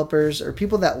developers or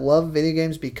people that love video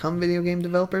games become video game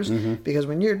developers because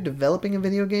when you're developing a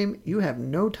video game, you have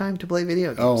no time to play video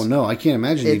games. Oh no, I can't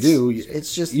imagine you do.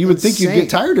 It's just you would think you'd insane. get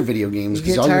tired of video games You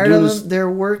because get all you're tired doing of is them. They're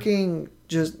working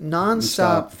just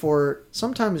nonstop for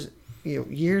sometimes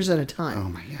years at a time. oh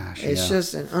my gosh, It's yeah.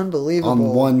 just an unbelievable on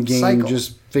one game, cycle.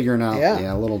 just figuring out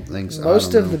Yeah. little things.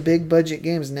 Most I don't of the know. big budget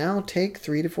games now take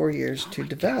 3 to 4 years to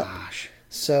develop. Gosh,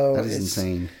 So that is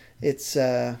insane. It's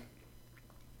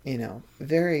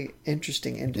very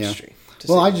interesting industry.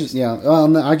 Well, I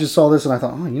just saw this and I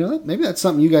thought, maybe that's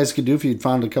something you guys could do if you'd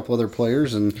found a couple other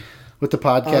players and with the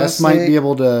podcast Honestly, might be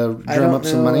able to I drum don't up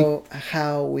some money. know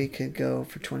how we could go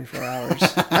for 24 hours.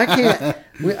 I can't.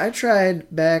 I tried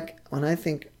back when I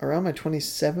think around my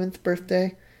 27th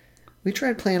birthday. We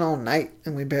tried playing all night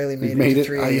and we barely made it to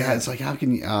 3 Oh, a.m. yeah, it's like how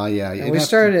can you? Oh yeah, And we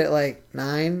started at like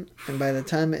 9, and by the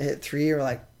time it hit 3, we're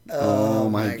like, Oh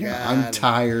my god, I'm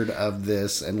tired of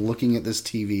this and looking at this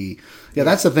TV. Yeah,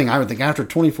 that's the thing. I would think after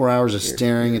 24 hours of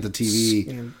staring at the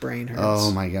TV, Your brain hurts.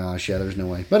 oh my gosh, yeah, there's no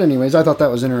way. But anyways, I thought that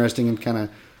was interesting and kind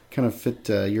of fit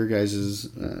your guys'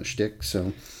 shtick.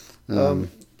 So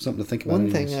something to think about.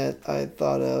 One anyways. thing I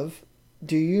thought of.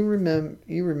 Do you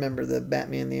remember the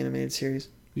Batman the Animated Series?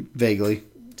 Vaguely,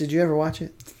 Did you ever watch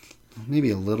it?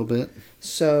 maybe a little bit.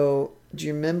 So, do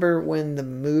you remember when the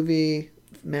movie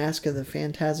Mask of the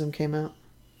Phantasm came out?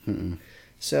 Mm-mm.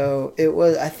 So it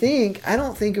was. I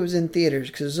don't think it was in theaters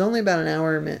because it was only about an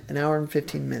hour and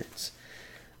 15 minutes,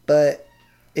 but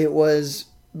it was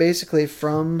basically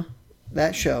from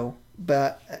that show,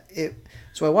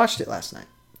 so I watched it last night,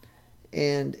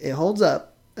 and it holds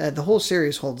up. The whole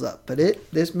series holds up, but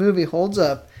this movie holds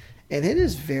up, and it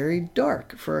is very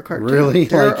dark for a cartoon. Really?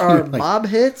 There are mob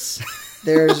hits.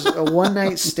 There's a one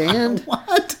night stand.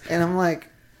 What? And I'm like,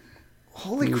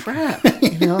 holy crap!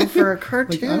 For a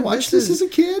cartoon, I watched this as a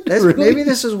kid. Really? Maybe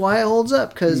this is why it holds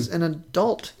up, because an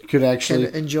adult could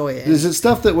actually enjoy it. Is it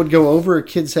stuff that would go over a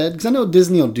kid's head? Because I know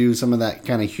Disney will do some of that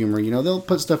kind of humor. They'll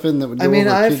put stuff in that would go over a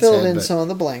kid's head. I filled in some of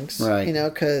the blanks, right?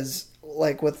 Because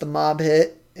like with the mob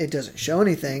hit, it doesn't show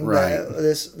anything. Right. But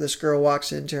this girl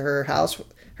walks into her house,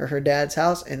 her dad's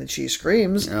house, and she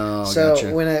screams. Oh, so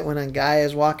gotcha. when a guy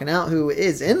is walking out who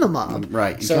is in the mob,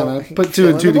 right? You so kind of put two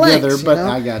and two together. But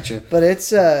I gotcha. But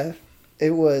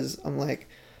I'm like,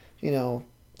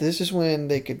 this is when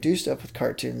they could do stuff with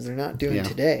cartoons they're not doing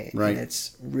today. Right. And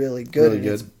it's really good. Really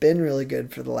good. It's been really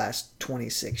good for the last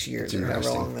 26 years or however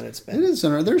long that it's been. It is.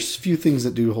 There's a few things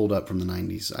that do hold up from the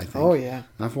 90s, I think. Oh, yeah.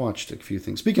 I've watched a few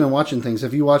things. Speaking of watching things,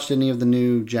 have you watched any of the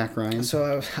new Jack Ryan?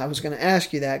 So I was going to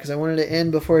ask you that because I wanted to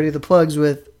end before I do the plugs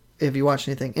with if you watched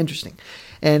anything interesting.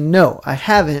 And no, I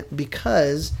haven't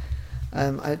because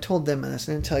I told them this.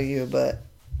 I didn't tell you, but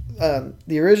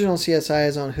the original CSI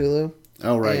is on Hulu.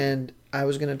 Oh, right. And I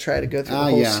was going to try to go through the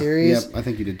whole series. Yep, I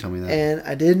think you did tell me that. And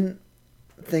I didn't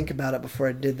think about it before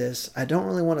I did this. I don't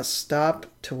really want to stop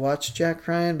to watch Jack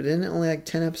Ryan, but isn't it only like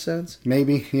 10 episodes?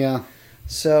 Maybe, yeah.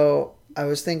 So I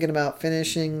was thinking about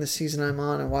finishing the season I'm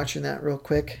on and watching that real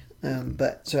quick.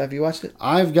 So have you watched it?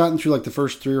 I've gotten through like the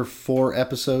first 3 or 4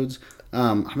 episodes.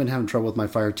 I've been having trouble with my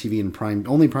Fire TV and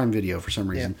only Prime Video for some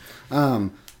reason. Yeah.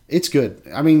 It's good.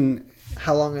 I mean...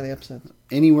 How long are the episodes?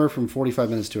 Anywhere from 45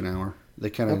 minutes to an hour. They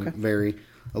kind of vary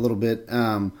a little bit.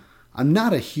 I'm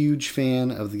not a huge fan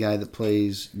of the guy that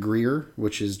plays Greer,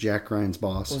 which is Jack Ryan's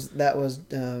boss. That was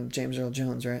James Earl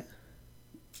Jones, right?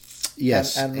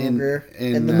 Yes. Admiral Greer.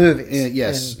 In the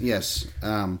movies. Yes.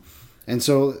 And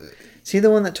so... Is he the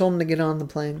one that told him to get on the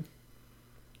plane?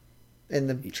 In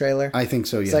the trailer? I think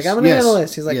so, yes. He's like, I'm an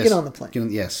analyst. He's like, get on the plane.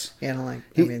 Yes. Yeah, I'm like,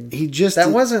 he just... That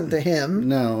wasn't to him.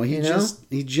 No, he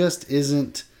just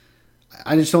isn't...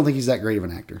 I just don't think he's that great of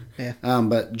an actor. Yeah.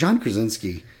 But John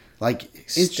Krasinski,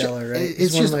 it's stellar, right?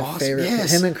 It's one just of my awesome. favorite.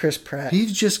 Yes. Him and Chris Pratt.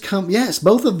 He's just yes,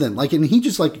 both of them. And he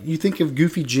just you think of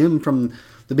Goofy Jim from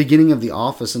the beginning of The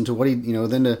Office into what he,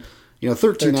 then to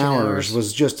 13 hours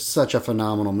was just such a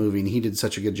phenomenal movie, and he did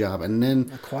such a good job. And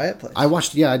then A Quiet Place. I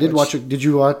watched. Yeah, I did watch it. Did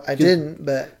you watch? I didn't,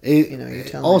 but you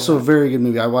tell me. Also, a very good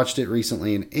movie. I watched it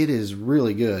recently, and it is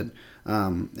really good.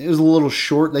 It was a little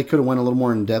short. They could have went a little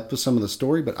more in depth with some of the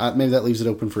story, but maybe that leaves it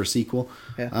open for a sequel.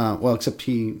 Yeah. Except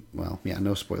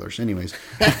no spoilers. Anyways.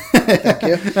 Thank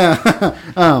you.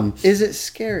 Is it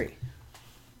scary?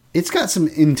 It's got some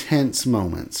intense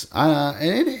moments.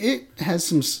 And it has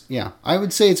some, I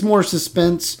would say it's more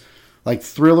suspense, like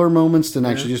thriller moments than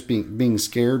actually just being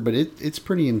scared, but it's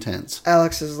pretty intense.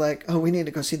 Alex is like, oh, we need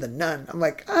to go see The Nun. I'm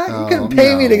like, you couldn't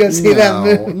pay me to go see that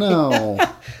movie. No.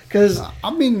 Because,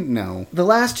 no. The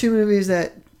last 2 movies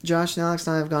that Josh and Alex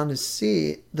and I have gone to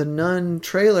see, The Nun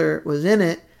trailer was in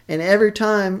it, and every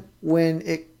time when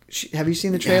have you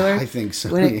seen the trailer? Yeah, I think so.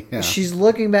 When she's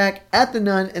looking back at the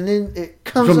nun, and then it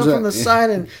comes up from the side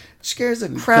and scares the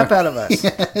crap out of us.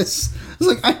 Yes.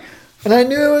 It's like and I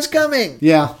knew it was coming.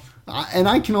 Yeah. And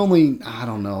I can I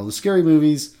don't know, the scary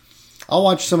movies. I'll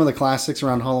watch some of the classics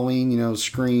around Halloween,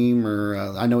 Scream or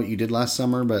I Know What You Did Last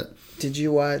Summer, but... Did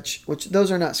you watch...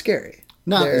 those are not scary.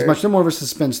 Not as much. They're more of a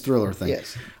suspense thriller thing.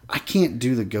 Yes. I can't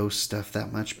do the ghost stuff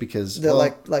that much because...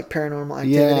 like Paranormal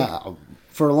Activity? Yeah.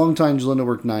 For a long time, Jalinda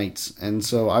worked nights, and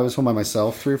so I was home by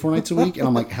myself 3 or 4 nights a week, and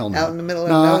I'm like, hell no. Out in the middle of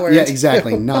nowhere. Yeah,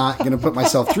 exactly. Not going to put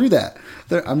myself through that.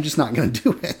 I'm just not going to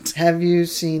do it. Have you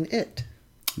seen it?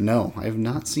 No, I have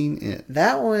not seen it.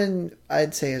 That one,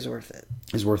 I'd say, is worth it.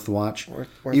 Is worth the watch? Worth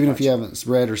Even if you haven't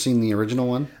read or seen the original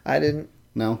one? I didn't.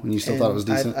 No? And you still thought it was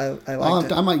decent? I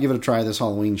liked it. I might give it a try this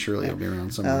Halloween. Surely it'll be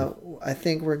around somewhere. I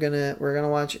think we're gonna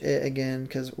watch it again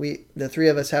because the 3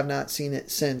 of us have not seen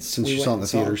it since you saw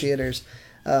it in the theaters.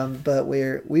 But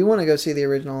we want to go see the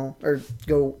original or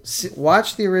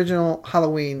watch the original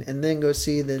Halloween and then go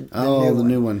see the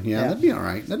new one. Yeah, that'd be all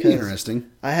right. That'd be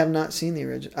interesting. I have not seen the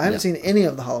original. I haven't seen any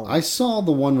of the Halloween. I saw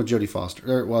the one with Jodie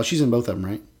Foster. She's in both of them,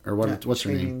 right? Or what? What's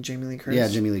her name? Jamie Lee Curtis. Yeah,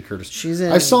 Jamie Lee Curtis. She's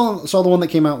in. I saw the one that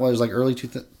came out was like early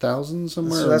 2000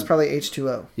 somewhere. So that's probably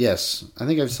H2O. Yes, I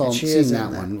think I've seen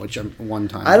that one, which one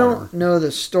time. I don't know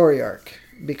the story arc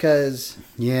because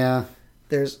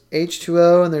there's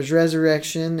H2O and there's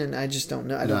Resurrection, and I just don't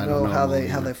know. I don't know how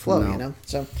they flow. No.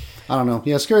 So I don't know.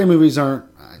 Yeah, scary movies aren't.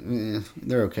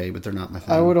 They're okay, but they're not my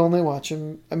thing. I would only watch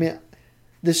them. I mean,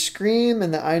 the Scream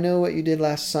and the I Know What You Did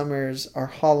Last Summers are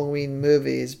Halloween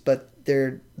movies, but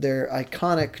they're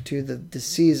iconic to the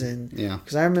season. Yeah.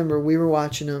 Because I remember we were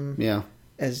watching them. Yeah.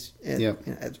 As Yep.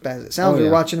 you know, as bad as it sounds, Oh, we were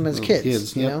yeah. watching them as Little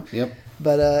kids. You Yep. know. Yep.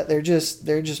 But they're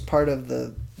just part of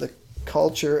the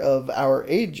culture of our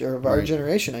age or of our Right.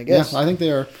 generation, I guess. Yeah, I think they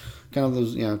are kind of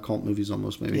those cult movies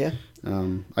almost maybe. Yeah.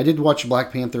 I did watch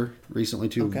Black Panther recently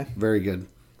too. Okay. Very good,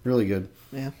 really good.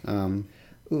 Yeah. Um,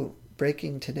 Ooh,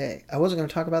 breaking today. I wasn't going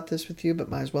to talk about this with you, but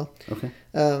might as well. okay.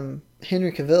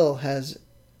 Henry Cavill has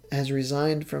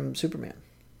resigned from Superman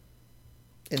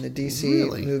in the DC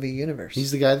Really? movie universe.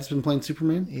 He's the guy that's been playing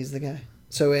Superman. He's the guy.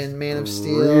 So in Man of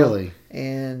Steel, Really?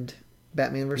 and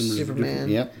Batman vs Versus Superman,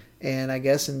 Yep. and I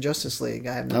guess in Justice League.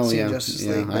 I have not Oh, seen yeah. Justice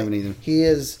Yeah, League. I but haven't either. He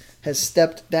has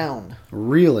stepped down,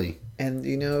 Really? and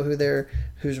you know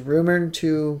who's rumored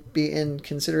to be in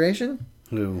consideration?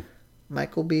 Who?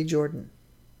 Michael B. Jordan.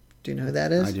 Do you know who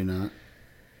that is? I do not.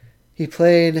 He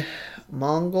played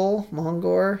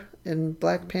Mongor in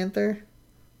Black Panther.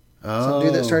 Oh, Some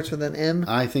dude that starts with an M.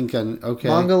 I think okay.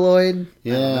 Mongoloid.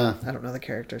 Yeah. I don't know the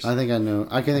characters. I think I know.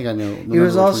 I think I know. He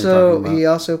was also He he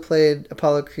also played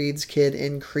Apollo Creed's kid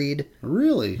in Creed.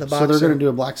 really. the So they're boxer. going to do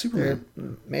a Black There,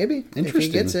 Superman. maybe if Interesting. he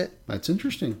gets it. That's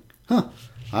interesting. Huh.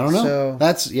 I don't know. So-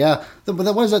 That's But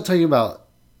what does that tell you about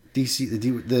DC?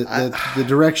 The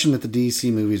direction that the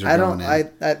DC movies are I going don't.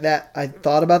 in. I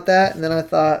thought about that, and then I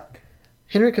thought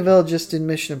Henry Cavill just did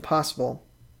Mission Impossible,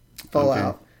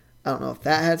 Fallout. Okay. I don't know if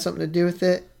that had something to do with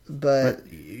it, but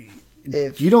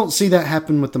if You don't see that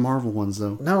happen with the Marvel ones,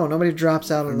 though. no, nobody drops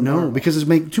out on the No, Marvel. because it's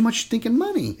making too much stinking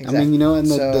money. I Exactly. mean, and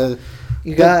So-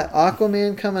 You got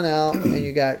Aquaman coming out, and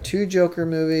you got 2 Joker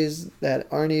movies that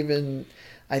aren't even.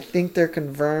 I think they're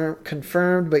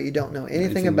confirmed, but you don't know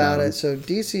anything about about it. So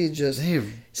DC just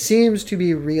they've seems to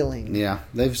be reeling.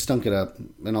 they've stunk it up.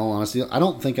 In all honesty, I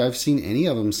don't think I've seen any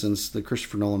of them since the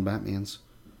Christopher Nolan Batmans.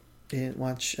 You didn't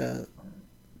watch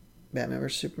Batman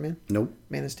vs Superman, Nope.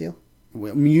 Man of Steel.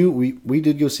 We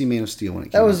did go see Man of Steel when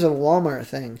it came That was out. a Walmart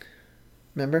thing.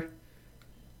 Remember?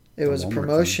 It was a Walmart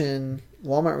promotion.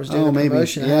 Walmart was doing Oh, a maybe.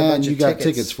 promotion. and had a Yeah, bunch and you of got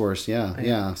tickets for us.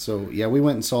 Yeah. So we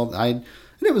went and saw. And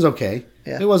it was okay.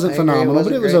 Yeah, it wasn't I agree. phenomenal,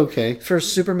 wasn't but it was great. okay. For a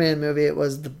Superman movie, it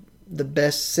was the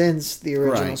best since the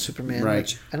original Right, Superman, right.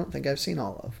 which I don't think I've seen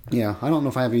all of. Yeah, I don't know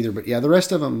if I have either, but the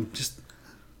rest of them just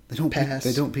they don't Pass.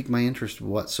 pique my interest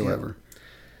whatsoever.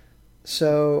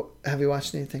 So, have you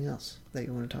watched anything else that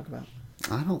you want to talk about?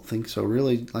 I don't think so,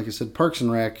 really. Like I said, Parks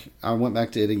and Rec. I went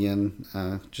back to it again,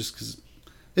 just because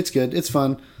it's good, it's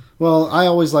fun. Well, I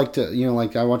always like to,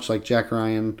 I watch like Jack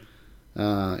Ryan,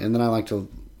 and then I like to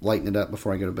lighten it up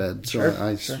before I go to bed. So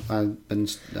Sure, sure. I've been.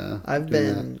 I've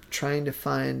doing been trying to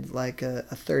find like a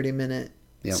 30-minute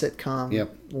Yep. sitcom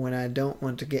Yep. when I don't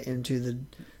want to get into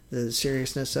the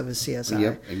seriousness of a CSI.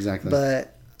 Yep, exactly.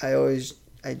 But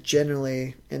I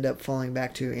generally end up falling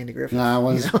back to Andy Griffith. No, I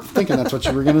was thinking that's what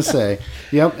you were going to say.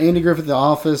 Yep, Andy Griffith, The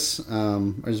Office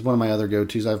is one of my other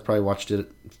go-tos. I've probably watched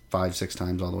it 5-6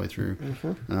 times all the way through.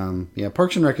 Mm-hmm.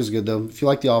 Parks and Rec is good, though. If you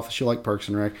like The Office, you'll like Parks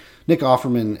and Rec. Nick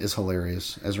Offerman is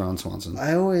hilarious as Ron Swanson.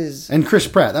 And Chris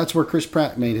Pratt. That's where Chris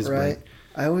Pratt made his break.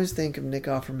 I always think of Nick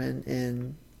Offerman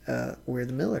in We're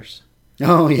the Millers.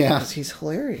 Oh, yeah. Because he's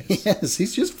hilarious. Yes,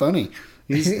 he's just funny.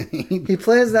 He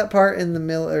plays that part in the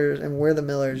Millers and We're the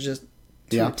Millers just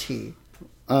to a T.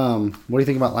 What do you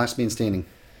think about Last Man Standing?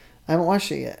 I haven't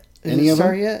watched it yet. Is Any it of them?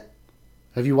 started yet?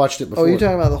 Have you watched it before? Oh, you're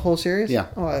talking about the whole series? Yeah.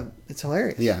 Oh, it's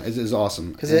hilarious. Yeah, it is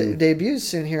awesome. Because it debuts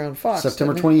soon here on Fox.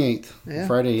 September doesn't it? 28th, Yeah.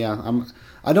 Friday. Yeah,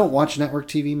 I don't watch network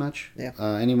TV much Yeah.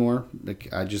 anymore. Like,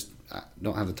 I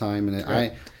don't have the time, and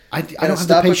Right. I don't have the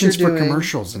stop what patience you're for doing.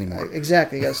 commercials anymore.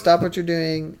 Exactly. You got to stop what you're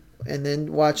doing and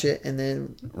then watch it, and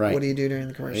then Right. what do you do during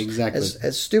the commercials? Exactly.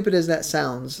 As stupid as that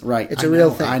sounds, Right, it's I a real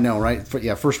know, thing. I know, right?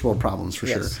 First world problems for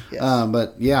Yes, sure. yes.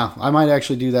 But yeah, I might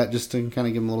actually do that just to kind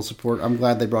of give them a little support. I'm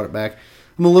glad they brought it back.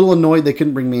 I'm a little annoyed they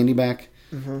couldn't bring Mandy back.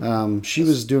 Mm-hmm. She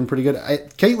was doing pretty good.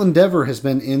 Caitlin Dever has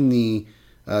been in the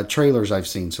trailers I've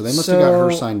seen, so they must have got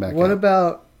her signed back. What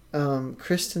out. about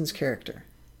Kristen's character?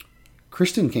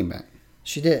 Kristen came back?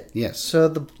 She did. Yes. So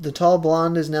the tall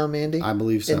blonde is now Mandy? I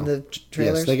believe so. In the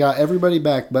trailers? Yes, they got everybody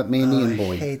back but Mandy and I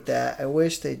Boyd. hate that. I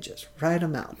wish they'd just write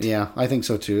them out. Yeah, I think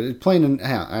so too.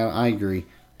 I agree.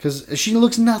 Because she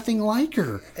looks nothing like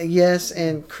her. Yes,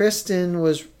 and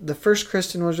the first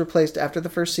Kristen was replaced after the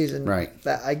first season. Right.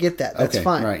 I get that. That's Okay,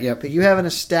 fine. right, yep. But you have an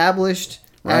established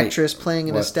Right. actress playing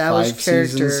an What, established 5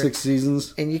 character. seasons, 6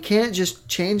 seasons? And you can't just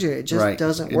change it. It just Right.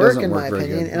 doesn't It work doesn't in work my very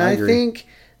opinion. good. And I I agree. think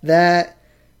that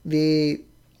the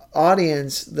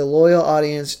audience, the loyal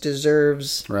audience,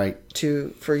 deserves Right.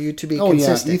 for you to be Oh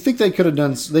consistent. yeah. You think they could have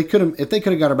done? They could have if they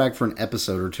could have got her back for an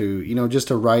episode or two. Just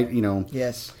to write.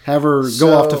 Yes. Have her So-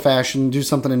 go off to fashion, do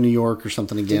something in New York or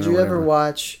something again. Did or you whatever. ever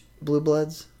watch Blue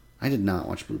Bloods? I did not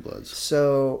watch Blue Bloods.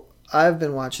 So I've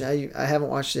been watching. I haven't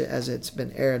watched it as it's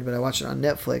been aired, but I watched it on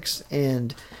Netflix.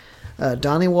 And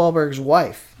Donnie Wahlberg's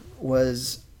wife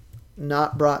was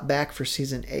not brought back for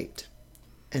season 8,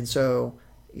 and so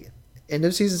end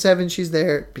of season 7 she's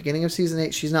there. Beginning of season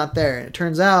 8 she's not there, and it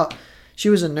turns out she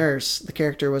was a nurse. The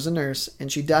character was a nurse,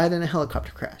 and she died in a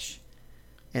helicopter crash,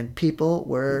 and people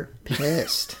were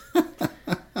pissed.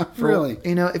 Really?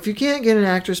 If you can't get an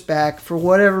actress back for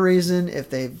whatever reason, if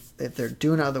they're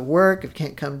doing other work, if you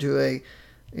can't come to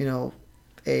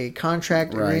a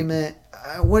contract Right. agreement,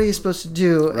 what are you supposed to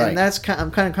do? Right. And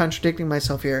I'm kind of contradicting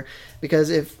myself here, because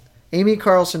if Amy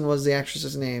Carlson was the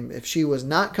actress's name, if she was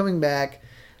not coming back,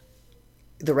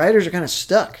 the writers are kind of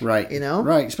stuck. Right.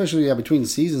 Right. Especially between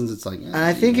seasons, it's like. And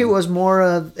I think it was more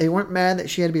of, they weren't mad that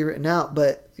she had to be written out,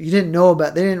 but you didn't know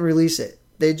about. They didn't release it.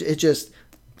 It just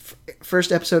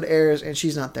first episode airs and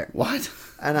she's not there. What?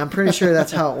 And I'm pretty sure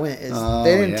that's how it went. Oh,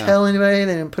 They didn't yeah. tell anybody.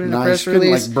 They didn't put it in a press couldn't,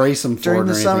 release. like, brace them for during it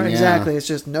the or summer. anything, yeah. Exactly. It's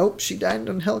just nope. She died in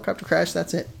a helicopter crash.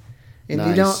 That's it. And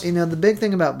Nice. you don't. The big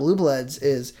thing about Blue Bloods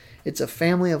is it's a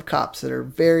family of cops that are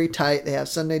very tight. They have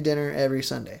Sunday dinner every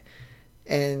Sunday,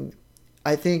 and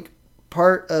I think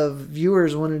part of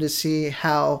viewers wanted to see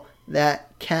how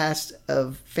that cast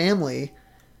of family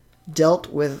dealt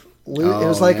with. It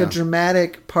was like yeah. a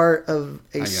dramatic part of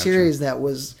a gotcha. series that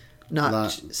was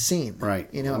not seen.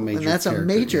 Right. And that's a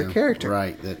major character.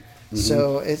 Right. That.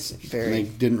 So it's very. They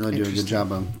didn't really do a good interesting.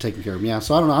 job of taking care of him. Yeah,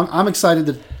 so I don't know. I'm excited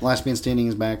that Last Man Standing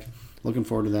is back. Looking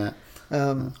forward to that.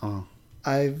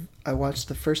 I watched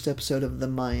the first episode of The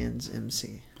Mayans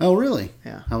MC. Oh, really?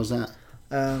 Yeah. How was that?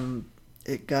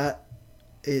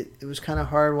 It was kind of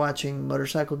hard watching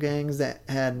motorcycle gangs that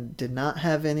did not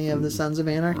have any of the Sons of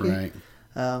Anarchy. Right.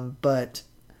 But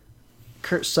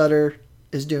Kurt Sutter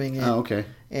is doing it. Oh, okay.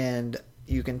 And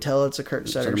you can tell it's a Kurt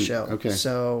Sutter show. Okay.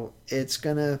 So it's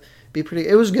gonna be pretty.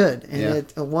 It was good, and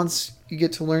Yeah. once you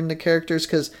get to learn the characters,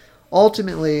 because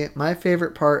ultimately my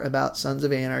favorite part about Sons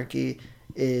of Anarchy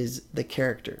is the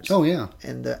characters. Oh, yeah.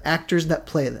 And the actors that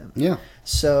play them. Yeah.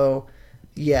 So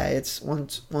yeah, it's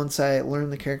once I learn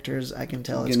the characters, I can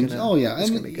tell it's gonna. Oh, yeah. it's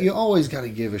And gonna be good you always got to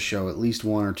give a show at least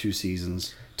 1 or 2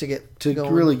 seasons to get to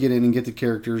going. really get in and get the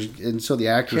characters, and so the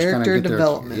actors kind of Character get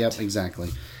development. Yep, exactly.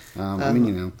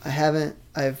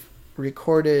 I've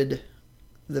recorded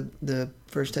the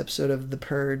first episode of The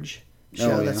Purge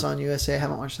show yeah. that's on USA. I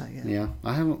haven't watched that yet. Yeah,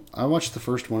 I haven't. I watched the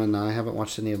first one, and I haven't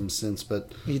watched any of them since.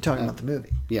 But You're talking about the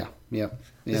movie. yeah, yeah.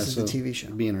 This is the TV show.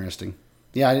 It'd be interesting.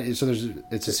 Yeah, so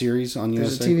it's a series on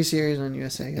There's USA. a TV series on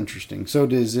USA. Yeah. Interesting. So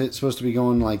is it supposed to be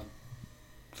going like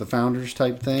the Founders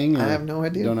type thing? Or I have no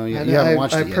idea. Don't know yet. You haven't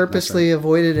watched it yet. I purposely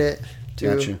avoided it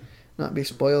to Gotcha. not be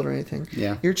spoiled or anything.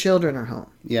 Yeah. Your children are home.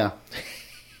 Yeah,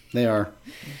 they are.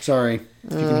 Sorry if you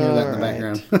can hear that in the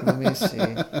background. Let me see.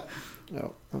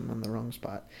 Oh, I'm on the wrong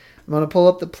spot. I'm going to pull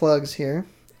up the plugs here,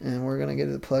 and we're going to get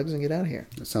to the plugs and get out of here.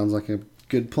 That sounds like a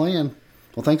good plan.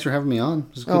 Well, thanks for having me on.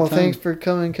 It was a good time. Thanks for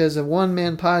coming, because a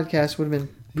one-man podcast would have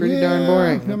been pretty darn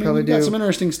boring. I mean, probably we got do some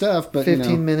interesting stuff, but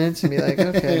 15 minutes and be like,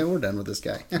 okay, we're done with this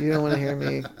guy. you don't want to hear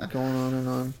me going on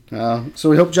and on. So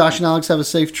we hope Josh and Alex have a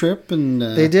safe trip, and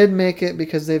They did make it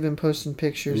because they've been posting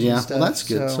pictures yeah, and stuff. well, that's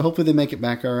good. So hopefully they make it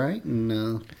back all right, and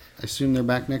I assume they're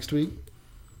back next week.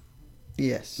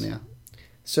 Yes. Yeah.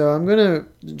 So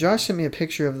Josh sent me a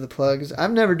picture of the plugs.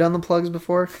 I've never done the plugs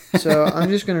before, so I'm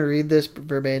just going to read this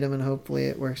verbatim and hopefully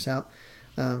it works out.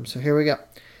 So here we go.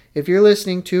 If you're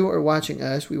listening to or watching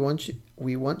us, we want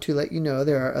to let you know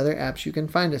there are other apps you can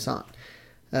find us on.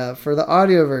 For the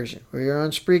audio version, we are on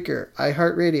Spreaker,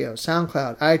 iHeartRadio,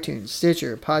 SoundCloud, iTunes,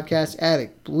 Stitcher, Podcast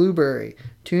Addict, Blueberry,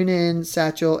 TuneIn,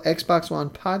 Satchel, Xbox One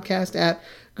Podcast app,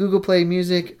 Google Play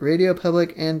Music, Radio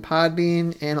Public, and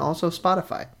Podbean, and also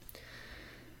Spotify.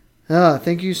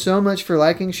 Thank you so much for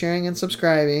liking, sharing, and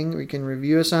subscribing. You can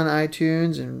review us on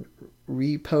iTunes and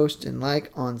repost and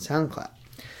like on SoundCloud.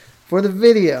 For the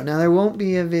video, now there won't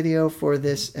be a video for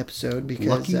this episode because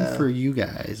Lucky for you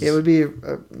guys, it would be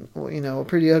a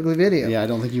pretty ugly video. Yeah, I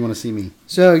don't think you want to see me.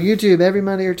 So YouTube, every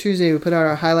Monday or Tuesday, we put out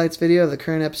our highlights video of the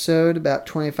current episode, about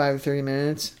 25 to 30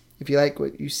 minutes. If you like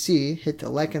what you see, hit the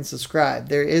like and subscribe.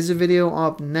 There is a video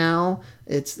up now.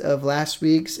 It's of last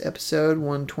week's episode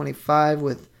 125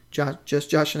 with just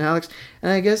Josh and Alex.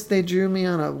 And I guess they drew me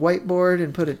on a whiteboard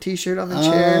and put a T-shirt on the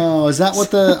chair. Oh, is that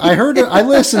what I heard? I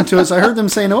listened to it, so I heard them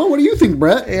saying, "Oh, what do you think,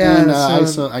 Brett?" Yeah, and,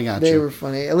 I got they you. were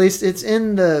funny. At least it's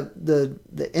in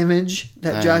the image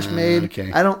that Josh made.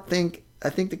 Okay. I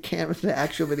think the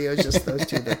actual video is just those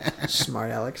two, the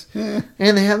smart Alex.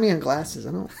 And they have me in glasses.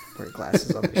 I don't wear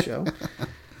glasses on the show.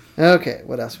 Okay,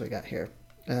 what else we got here?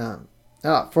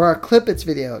 For our Clip It's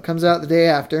video, it comes out the day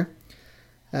after.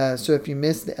 So if you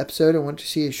missed the episode and want to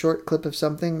see a short clip of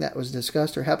something that was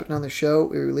discussed or happened on the show,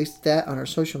 we released that on our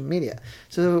social media.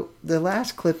 So the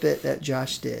last Clip It that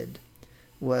Josh did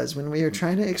was when we were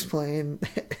trying to explain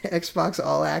Xbox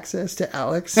All Access to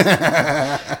Alex.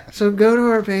 So go to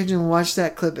our page and watch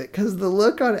that Clip It, because the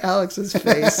look on Alex's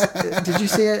face, did you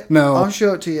see it? No. I'll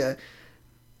show it to you.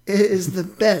 It is the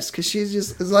best, because she's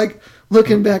just is like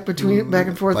looking back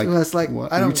and forth Like, to us like,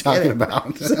 what I are don't you talking get it.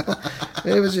 about? So,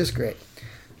 it was just great.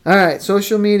 All right,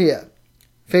 social media.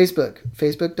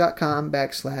 Facebook.com/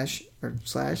 or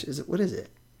slash, what is it?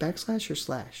 Backslash or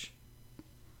slash?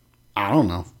 I don't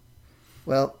know.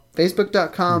 Well,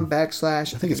 Facebook.com / I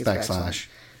think it's backslash.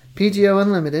 PTO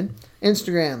Unlimited.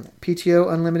 Instagram,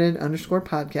 PTO Unlimited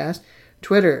 _podcast.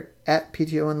 Twitter,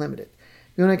 @PTO Unlimited.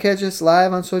 If you want to catch us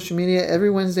live on social media, every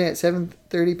Wednesday at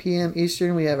 7:30 p.m.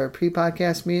 Eastern, we have our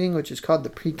pre-podcast meeting, which is called the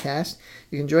Precast.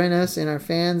 You can join us and our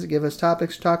fans, give us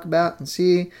topics to talk about, and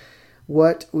see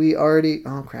what we already...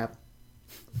 Oh, crap.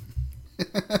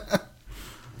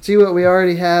 See what we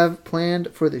already have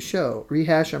planned for the show.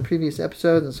 Rehash on previous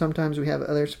episodes, and sometimes we have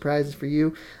other surprises for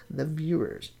you, the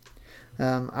viewers.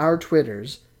 Our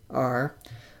Twitters are...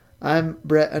 I'm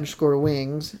Brett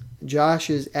 _Wings. Josh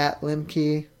is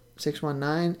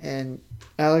 @Limkey619, and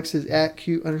Alex is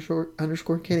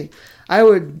 @Q_Kitty. I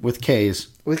would... With K's.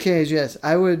 With K's, yes.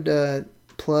 I would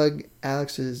plug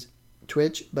Alex's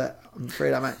Twitch, but I'm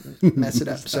afraid I might mess it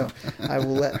up. So I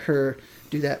will let her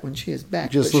do that when she is back.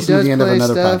 Just but listen to the end of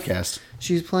another stuff. podcast.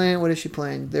 She's playing... What is she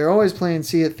playing? They're always playing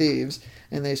Sea of Thieves,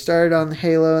 and they started on the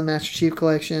Halo and Master Chief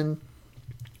Collection.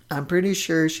 I'm pretty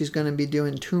sure she's going to be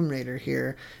doing Tomb Raider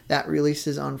here. That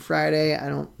releases on Friday. I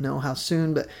don't know how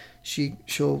soon, but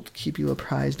she'll keep you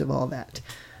apprised of all that.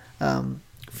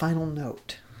 Final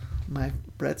note.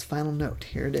 Brett's final note.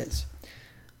 Here it is.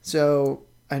 So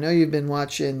I know you've been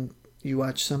watching... You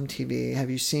watch some TV. Have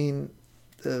you seen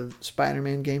the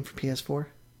Spider-Man game for PS4?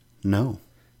 No.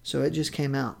 So it just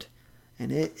came out,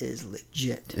 and it is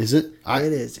legit. Is it?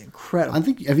 It is incredible. I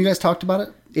think. Have you guys talked about it?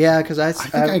 Yeah, because I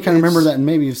think I kind of remember that, and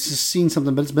maybe you've seen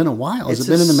something, but it's been a while. Has it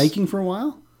been in the making for a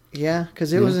while? Yeah,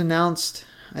 because it was announced,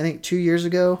 I think, 2 years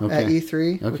ago at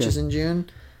E3, which is in June.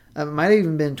 It might have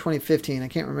even been 2015. I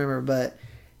can't remember, but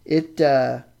it.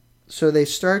 So they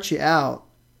start you out,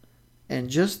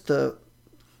 and just the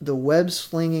web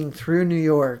slinging through New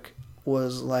York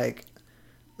was like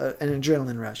an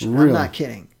adrenaline rush. Really? I'm not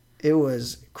kidding. It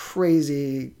was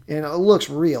crazy, and it looks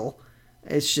real.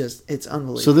 It's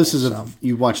unbelievable. So this is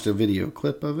you watched a video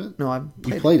clip of it? No, I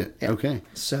played it. Yeah. Okay.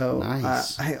 So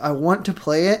nice. I want to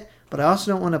play it, but I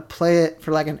also don't want to play it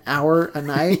for like an hour a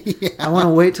night. Yeah. I want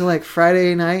to wait till like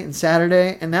Friday night and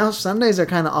Saturday, and now Sundays are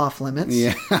kind of off limits.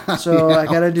 Yeah. So yeah, I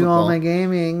got to do all football. my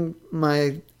gaming,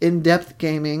 my in-depth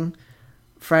gaming,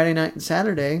 Friday night and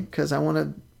Saturday, because I want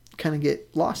to kind of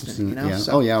get lost in it, you know? Yeah.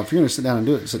 So, if you're going to sit down and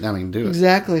do it, sit down and do it.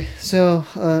 Exactly. So,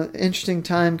 interesting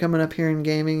time coming up here in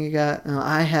gaming. You got,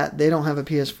 they don't have a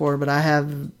PS4, but I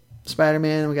have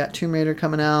Spider-Man. We got Tomb Raider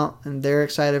coming out, and they're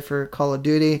excited for Call of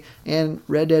Duty, and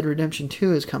Red Dead Redemption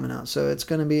 2 is coming out. So it's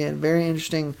going to be a very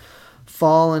interesting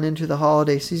fall and into the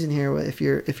holiday season here if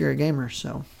you're a gamer.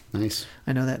 So nice.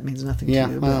 I know that means nothing yeah,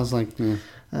 to you. Well, but, I was like, that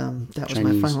was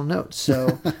Chinese. my final note.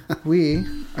 So we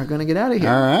are going to get out of here.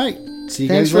 All right. See you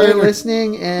Thanks guys later. for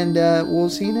listening, and we'll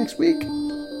see you next week.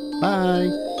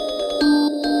 Bye.